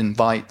well, that it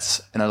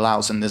invites and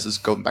allows, and this is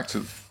going back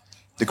to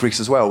the Greeks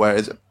as well, where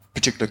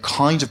particular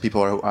kinds of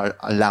people are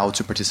allowed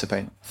to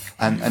participate.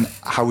 And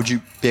how would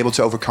you be able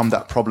to overcome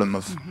that problem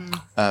of...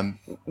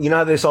 you know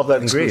how they solved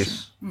that in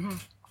Greece? Mm-hmm.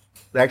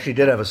 They actually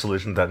did have a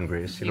solution to that in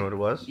Greece. You know what it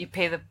was? You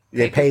pay the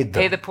pay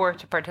the poor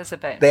to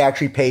participate. They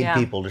actually paid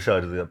people to show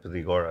up to the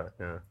agora.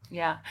 Yeah.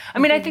 Yeah. I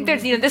mean, I think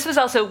there's this was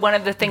also one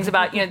of the things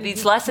about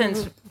these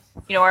lessons.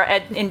 Are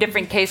in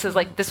different cases.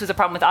 Like this was a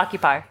problem with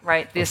Occupy,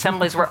 right? The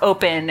assemblies were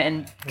open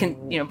and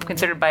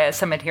considered by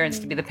some adherents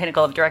to be the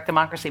pinnacle of direct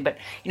democracy. But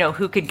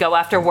who could go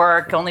after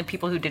work? Only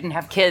people who didn't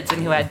have kids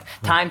and who had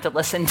time to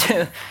listen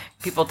to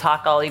people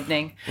talk all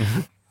evening.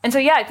 And so,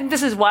 I think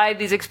this is why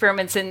these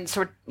experiments in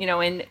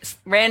in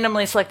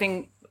randomly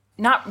selecting,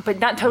 not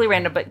totally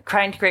random, but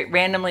trying to create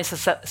randomly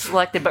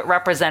selected but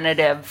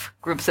representative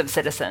groups of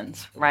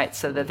citizens, right?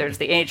 So that there's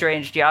the age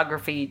range,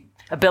 geography,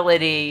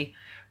 ability,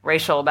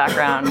 racial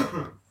background,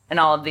 and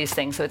all of these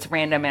things. So it's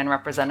random and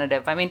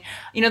representative. I mean,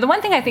 the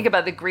one thing I think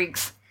about the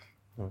Greeks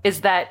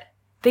is that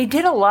they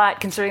did a lot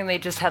considering they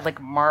just had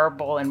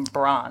marble and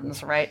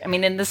bronze, right? I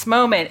mean, in this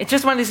moment, it's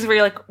just one of these things where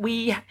you're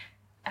we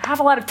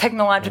have a lot of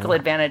technological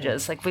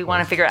advantages. We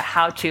want to figure out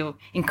how to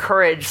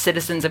encourage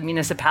citizens of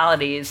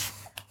municipalities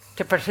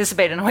to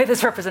participate in a way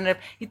that's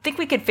representative. You'd think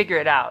we could figure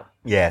it out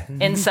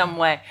in some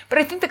way. But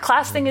I think the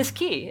class thing is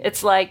key.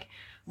 It's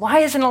why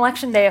is an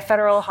election day a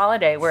federal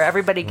holiday where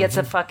everybody gets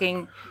a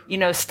fucking,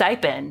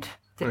 stipend?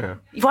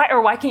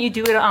 Why can't you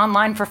do it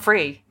online for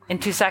free in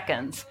 2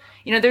 seconds?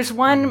 There's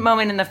one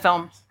moment in the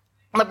film,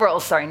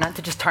 liberals, sorry, not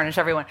to just tarnish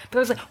everyone, but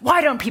it was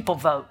why don't people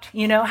vote?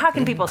 How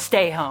can people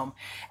stay home?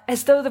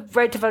 As though the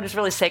right to vote is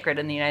really sacred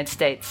in the United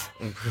States.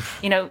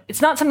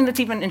 It's not something that's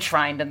even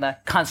enshrined in the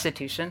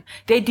Constitution.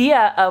 The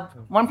idea of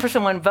one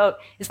person, one vote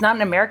is not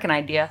an American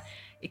idea.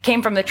 It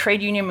came from the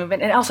trade union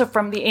movement and also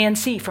from the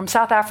ANC, from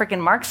South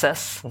African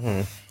Marxists,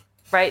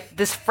 right?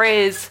 This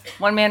phrase,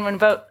 one man, one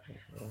vote,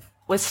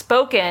 was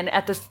spoken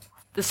at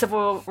the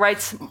Civil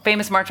Rights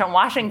famous March on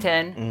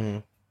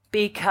Washington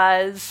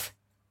because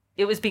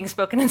it was being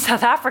spoken in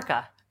South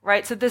Africa,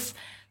 right? So this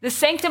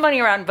sanctimony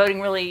around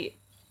voting really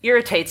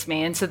irritates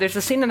me. And so there's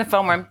a scene in the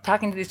film where I'm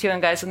talking to these two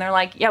young guys, and they're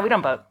like, yeah, we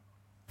don't vote.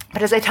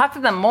 But as I talk to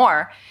them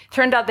more, it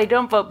turned out they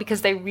don't vote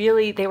because they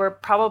were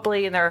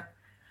probably in their,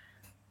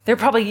 they're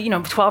probably,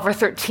 12 or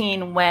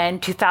 13 when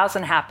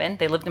 2000 happened.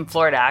 They lived in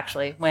Florida,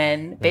 actually,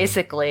 when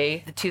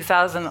basically the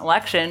 2000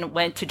 election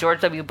went to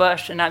George W.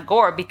 Bush and not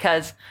Gore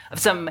because of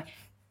some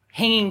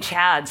hanging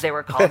chads, they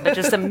were called, but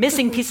just some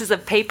missing pieces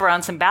of paper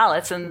on some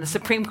ballots. And the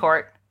Supreme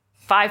Court,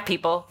 5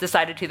 people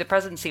decided who the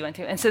presidency went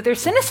to. And so their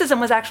cynicism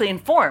was actually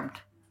informed,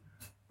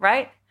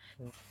 right?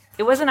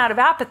 It wasn't out of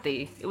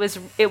apathy. It was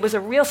a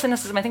real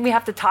cynicism. I think we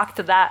have to talk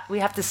to that. We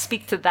have to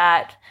speak to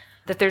that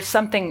there's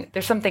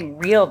something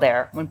real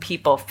there when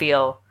people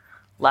feel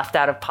left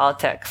out of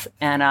politics.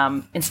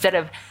 And instead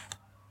of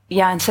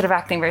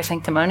acting very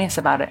sanctimonious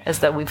about it, as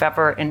though we've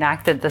ever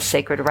enacted the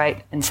sacred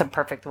right in some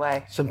perfect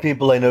way. Some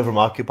people I know from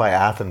Occupy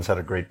Athens had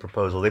a great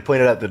proposal. They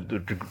pointed out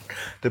that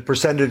the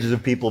percentages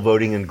of people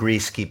voting in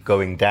Greece keep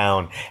going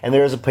down, and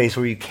there is a place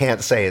where you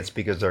can't say it's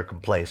because they're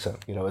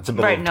complacent. It's a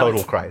bit of a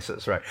total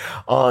crisis, right?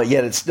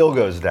 Yet it still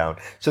goes down.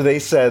 So they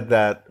said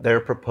that their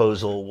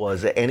proposal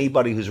was that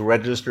anybody who's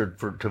registered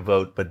to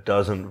vote but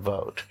doesn't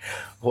vote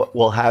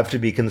will have to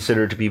be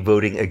considered to be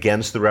voting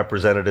against the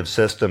representative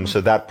system, so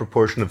that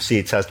proportion of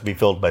seats has to be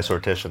filled by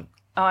sortition.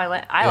 Oh, I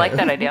like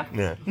that idea.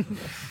 Yeah.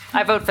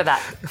 I vote for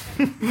that.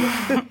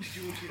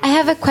 I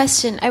have a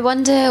question. I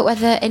wonder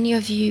whether any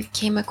of you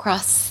came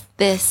across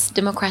this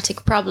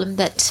democratic problem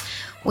that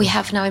we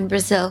have now in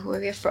Brazil,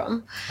 where we're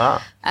from,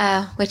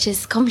 which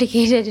is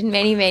complicated in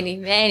many, many,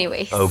 many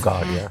ways. Oh,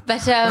 God, yeah.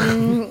 But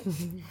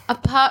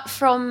apart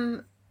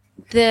from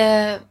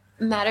the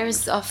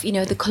matters of,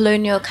 the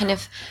colonial kind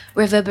of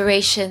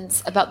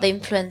reverberations about the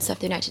influence of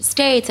the United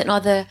States and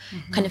other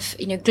kind of,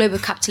 global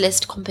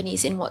capitalist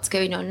companies in what's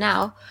going on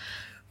now,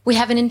 we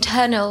have an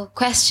internal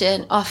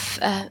question of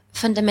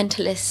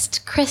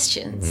fundamentalist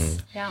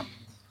Christians. Yeah.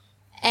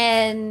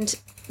 And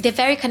they're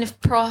very kind of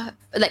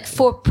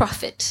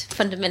for-profit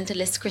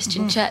fundamentalist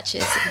Christian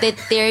churches.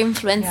 They're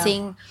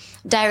influencing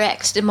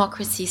direct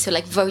democracy, so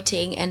like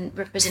voting and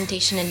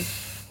representation in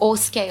all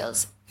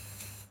scales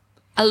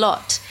a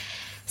lot.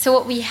 So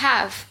what we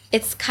have,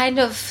 it's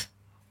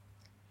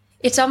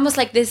almost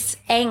like this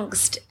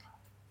angst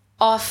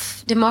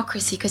of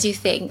democracy, because you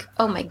think,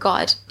 oh my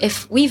God,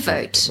 if we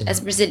vote as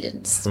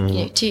Brazilians,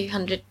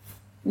 200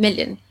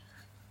 million,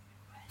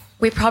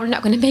 we're probably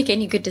not going to make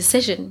any good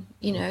decision,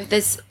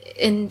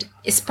 and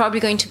it's probably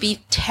going to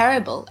be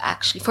terrible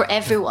actually for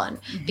everyone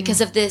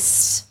because of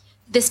this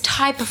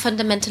type of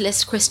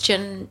fundamentalist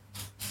Christian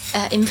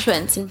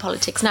influence in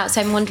politics now.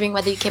 So I'm wondering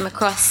whether you came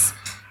across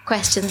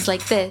questions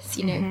like this,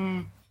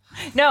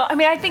 No, I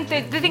mean, I think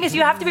the thing is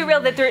you have to be real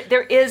that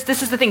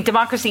this is the thing,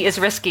 democracy is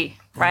risky,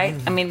 right?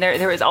 I mean,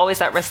 there is always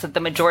that risk that the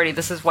majority,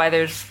 this is why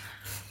there's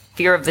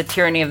fear of the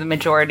tyranny of the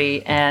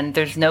majority, and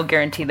there's no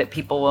guarantee that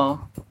people will,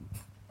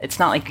 it's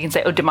not like you can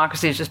say, oh,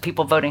 democracy is just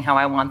people voting how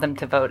I want them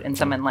to vote in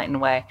some enlightened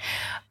way.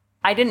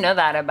 I didn't know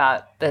that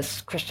about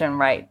this Christian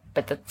right,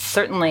 but that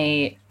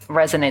certainly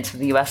resonates with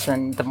the U.S.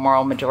 and the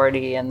moral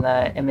majority and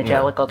the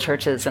evangelical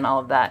churches and all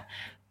of that.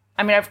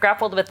 I mean, I've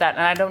grappled with that,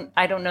 and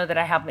I don't know that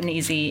I have an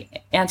easy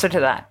answer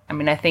to that. I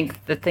mean, I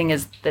think the thing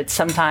is that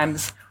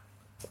sometimes,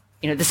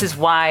 this is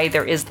why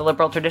there is the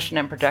liberal tradition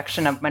and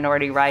protection of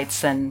minority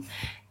rights, and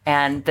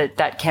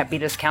that can't be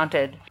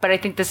discounted. But I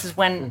think this is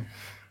when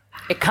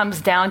it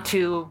comes down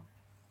to,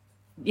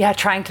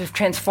 trying to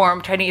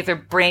transform, trying to either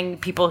bring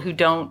people who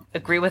don't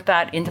agree with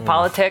that into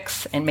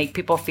politics and make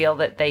people feel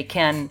that they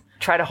can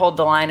try to hold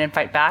the line and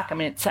fight back. I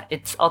mean,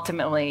 it's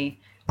ultimately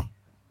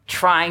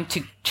trying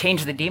to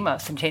change the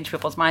demos and change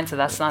people's minds, so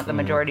that's not the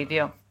majority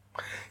view.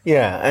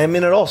 Yeah, I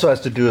mean, it also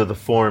has to do with the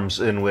forms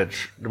in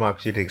which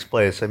democracy takes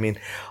place. I mean,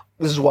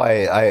 this is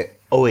why I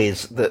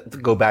always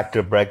go back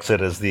to Brexit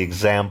as the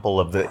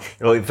example of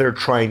if they're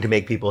trying to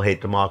make people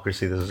hate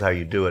democracy, this is how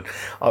you do it.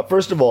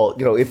 First of all,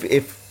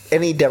 if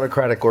any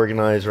democratic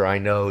organizer I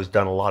know who's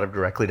done a lot of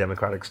directly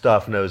democratic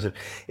stuff knows that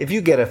if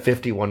you get a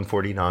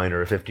 51-49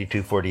 or a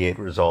 52-48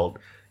 result,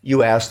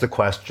 you ask the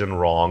question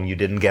wrong, you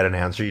didn't get an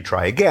answer, you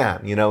try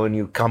again, and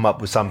you come up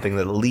with something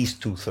that at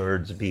least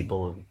 2/3 of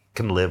people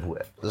can live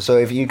with. So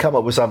if you come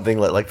up with something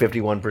like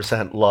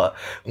 51%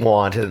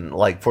 want and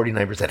like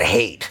 49%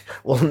 hate,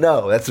 well,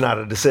 no, that's not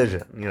a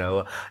decision,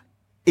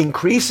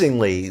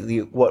 Increasingly,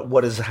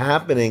 what is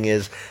happening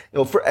is,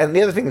 and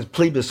the other thing is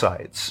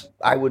plebiscites.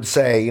 I would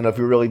say, if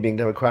you're really being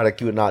democratic,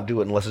 you would not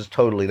do it unless it's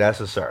totally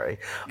necessary.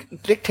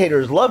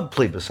 Dictators love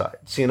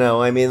plebiscites.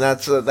 I mean,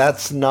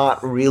 that's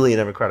not really a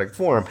democratic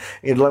form.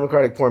 A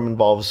democratic form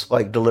involves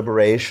like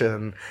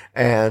deliberation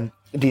and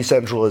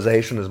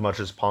decentralization as much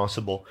as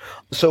possible.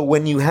 So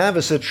when you have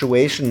a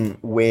situation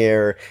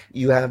where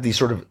you have these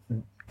sort of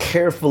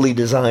carefully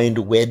designed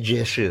wedge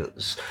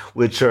issues,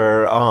 which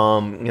are,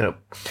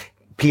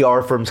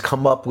 PR firms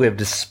come up with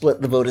to split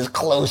the vote as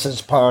close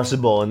as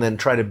possible and then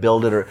try to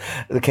build it or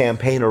the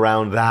campaign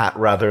around that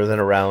rather than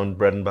around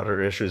bread and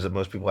butter issues that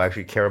most people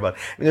actually care about. I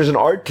mean, there's an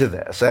art to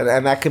this,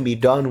 and that can be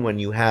done when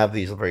you have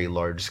these very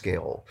large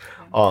scale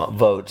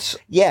votes.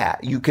 Yeah,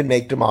 you can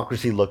make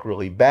democracy look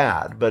really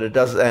bad, but it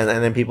does, and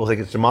then people think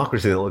it's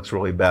democracy that looks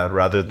really bad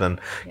rather than,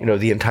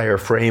 the entire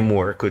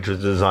framework, which was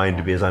designed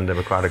to be as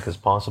undemocratic as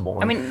possible.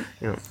 I mean,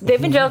 the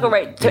evangelical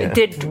right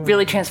did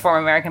really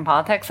transform American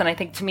politics, and I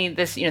think to me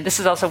this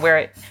is also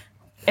where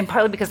and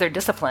partly because they're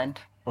disciplined.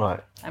 Right.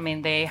 I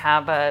mean, they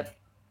have a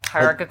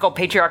hierarchical,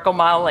 patriarchal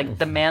model, like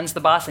the man's the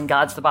boss and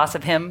God's the boss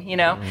of him,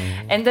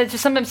 And just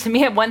sometimes, to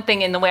me, one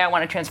thing in the way I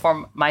want to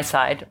transform my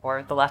side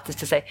or the left is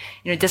to say,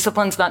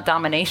 discipline's not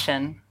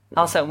domination.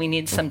 Also, we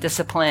need some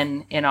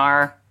discipline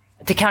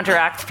to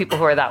counteract people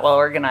who are that well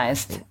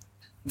organized,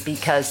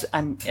 because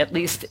in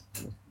the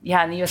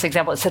U.S.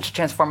 example, it's such a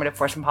transformative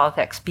force in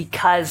politics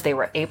because they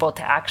were able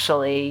to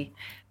actually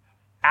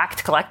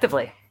act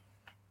collectively.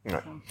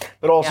 Right.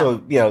 But also,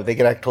 they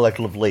can act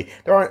collectively.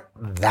 There aren't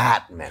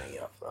that many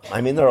of them.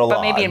 I mean, there are a lot.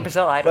 But maybe in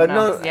Brazil, I don't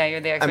know. No,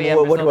 you're the expert. I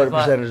mean, what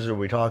percentages are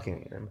we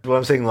talking? What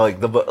I'm saying, like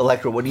the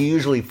electorate, what you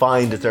usually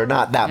find is they're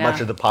not that much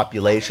of the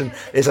population.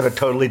 They have a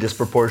totally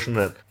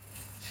disproportionate.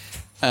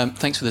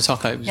 Thanks for the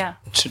talk.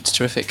 It's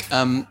terrific.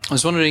 I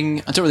was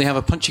wondering, I don't really have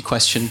a punchy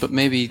question, but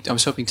maybe I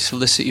was hoping to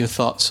solicit your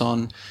thoughts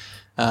on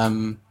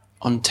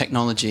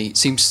technology. It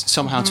seems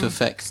somehow to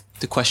affect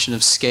the question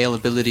of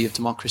scalability of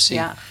democracy.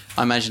 Yeah.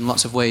 I imagine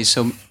lots of ways.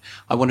 So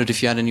I wondered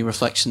if you had any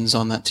reflections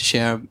on that to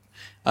share,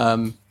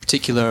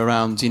 particular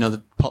around,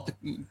 the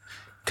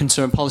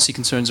policy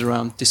concerns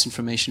around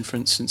disinformation, for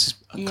instance, is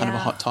kind of a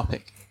hot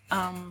topic.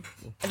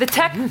 The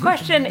tech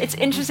question, it's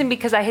interesting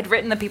because I had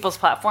written the People's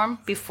Platform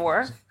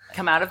before,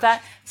 come out of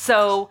that.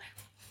 So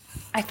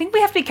I think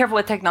we have to be careful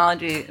with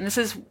technology. And this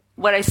is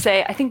what I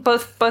say. I think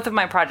both of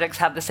my projects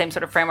have the same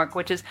sort of framework,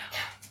 which is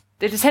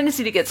there's a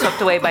tendency to get swept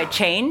away by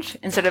change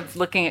instead of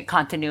looking at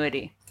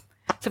continuity.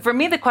 So for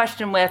me, the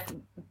question with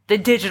the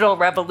digital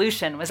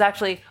revolution was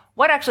actually,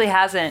 what actually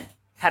hasn't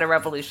had a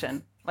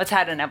revolution? What's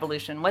had an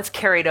evolution? What's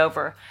carried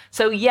over?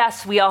 So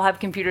yes, we all have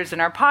computers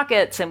in our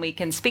pockets and we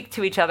can speak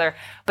to each other,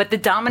 but the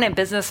dominant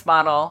business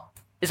model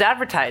is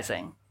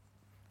advertising,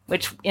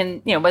 which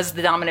was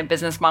the dominant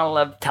business model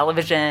of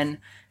television,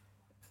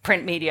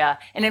 print media.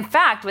 And in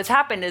fact, what's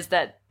happened is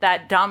that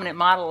dominant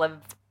model of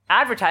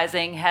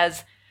advertising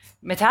has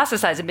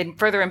metastasized and been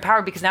further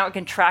empowered because now it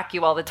can track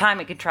you all the time.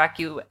 It can track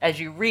you as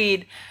you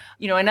read.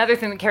 Another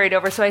thing that carried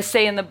over. So I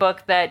say in the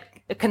book that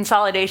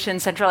consolidation,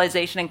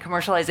 centralization, and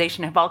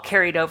commercialization have all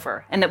carried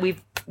over, and that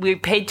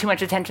we've paid too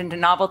much attention to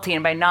novelty,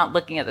 and by not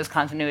looking at those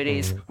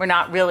continuities, we're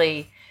not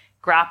really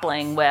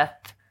grappling with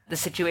the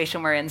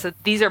situation we're in. So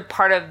these are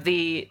part of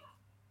the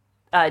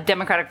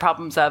democratic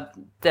problems of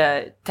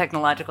the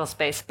technological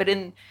space. But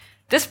in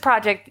this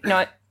project,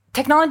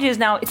 technology is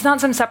now, it's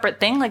not some separate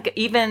thing. Like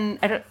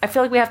I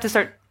feel like we have to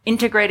start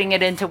integrating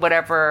it into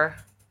whatever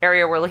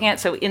area we're looking at.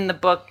 So in the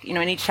book, in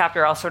each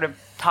chapter, I'll sort of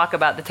talk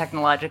about the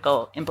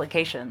technological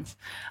implications.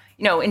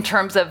 In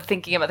terms of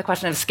thinking about the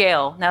question of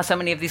scale, now so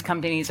many of these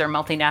companies are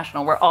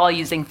multinational. We're all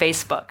using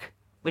Facebook,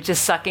 which is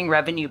sucking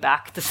revenue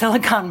back to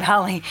Silicon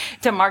Valley,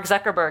 to Mark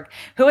Zuckerberg,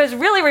 who has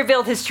really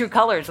revealed his true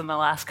colors in the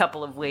last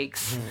couple of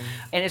weeks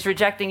and is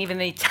rejecting even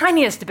the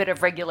tiniest bit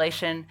of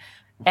regulation.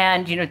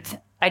 And,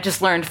 I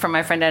just learned from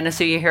my friend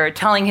Anasuya here,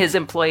 telling his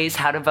employees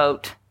how to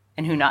vote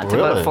and who not to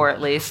vote for,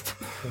 at least.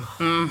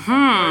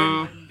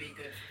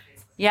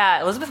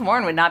 Yeah, Elizabeth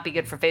Warren would not be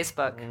good for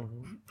Facebook.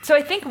 So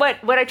I think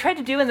what I tried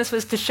to do in this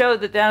was to show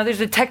that there's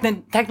a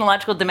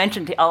technological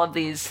dimension to all of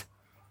these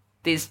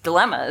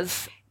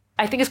dilemmas.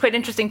 I think it's quite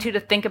interesting, too, to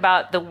think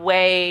about the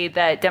way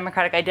that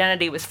democratic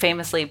identity was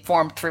famously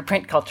formed through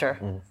print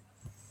culture,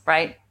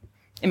 right?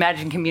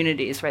 Imagine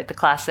Communities, right? The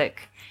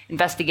classic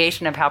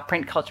investigation of how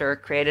print culture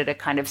created a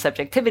kind of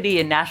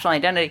subjectivity and national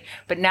identity.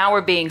 But now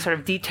we're being sort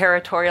of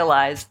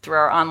deterritorialized through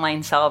our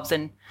online selves.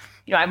 And,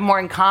 I have more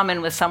in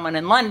common with someone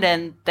in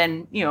London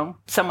than,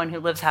 someone who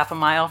lives half a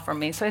mile from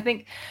me. So I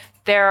think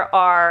there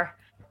are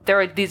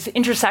these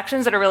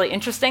intersections that are really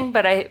interesting.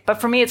 But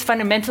for me, it's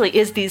fundamentally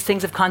is these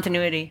things of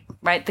continuity,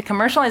 right? The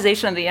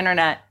commercialization of the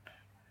internet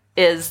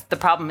is the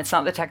problem. It's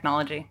not the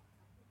technology.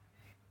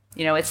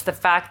 It's the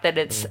fact that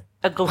it's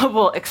a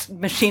global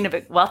machine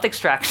of wealth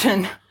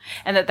extraction,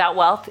 and that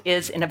wealth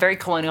is in a very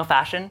colonial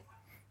fashion,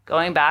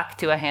 going back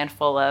to a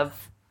handful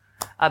of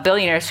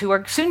billionaires who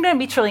are soon going to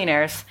be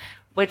trillionaires,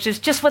 which is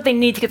just what they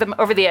need to get them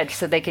over the edge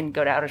so they can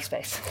go to outer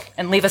space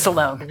and leave us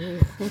alone.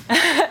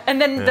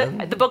 And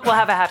then the book will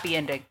have a happy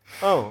ending.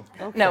 Oh,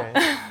 okay.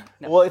 No.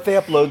 Well, if they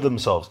upload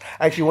themselves.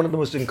 Actually, one of the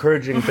most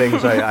encouraging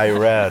things I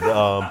read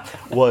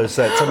was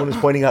that someone was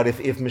pointing out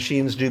if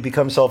machines do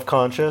become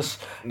self-conscious,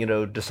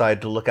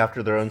 decide to look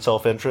after their own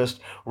self-interest,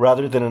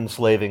 rather than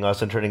enslaving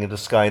us and turning into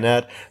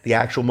Skynet, the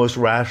actual most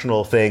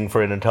rational thing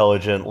for an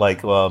intelligent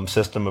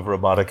system of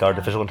robotic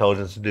artificial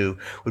intelligence to do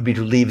would be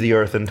to leave the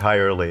Earth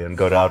entirely and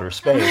go to outer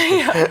space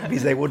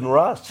because they wouldn't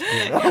rust.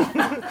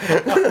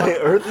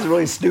 Earth is a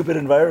really stupid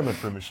environment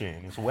for a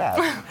machine. It's wet.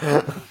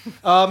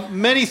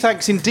 Many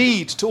thanks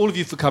indeed to all of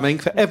you for coming,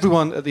 for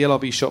everyone at the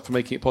LRB shop for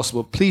making it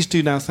possible. Please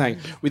do now thank,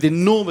 with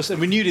enormous and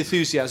renewed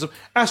enthusiasm,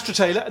 Astra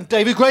Taylor and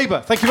David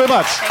Graeber. Thank you very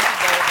much. Thank you,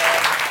 David.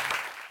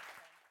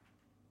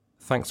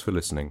 Thanks for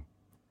listening.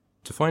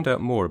 To find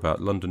out more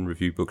about London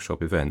Review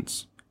Bookshop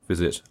events,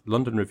 visit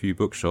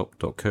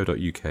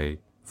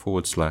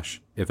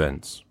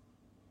londonreviewbookshop.co.uk/events.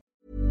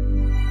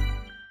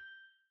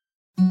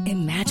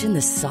 Imagine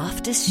the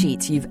softest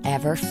sheets you've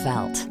ever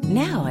felt.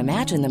 Now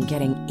imagine them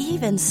getting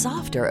even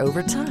softer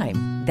over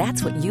time.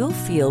 That's what you'll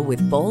feel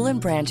with Boll &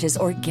 Branch's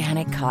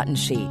organic cotton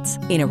sheets.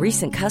 In a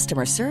recent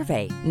customer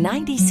survey,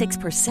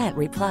 96%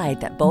 replied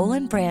that Boll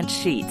 & Branch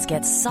sheets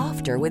get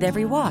softer with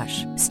every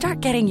wash.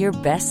 Start getting your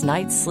best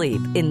night's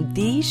sleep in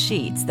these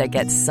sheets that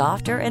get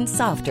softer and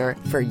softer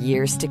for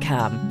years to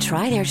come.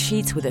 Try their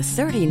sheets with a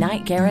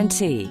 30-night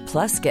guarantee.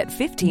 Plus, get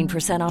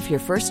 15% off your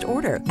first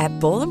order at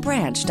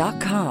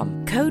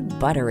bollandbranch.com. Code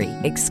BUTTERY.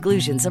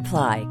 Exclusions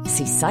apply.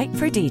 See site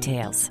for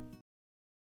details.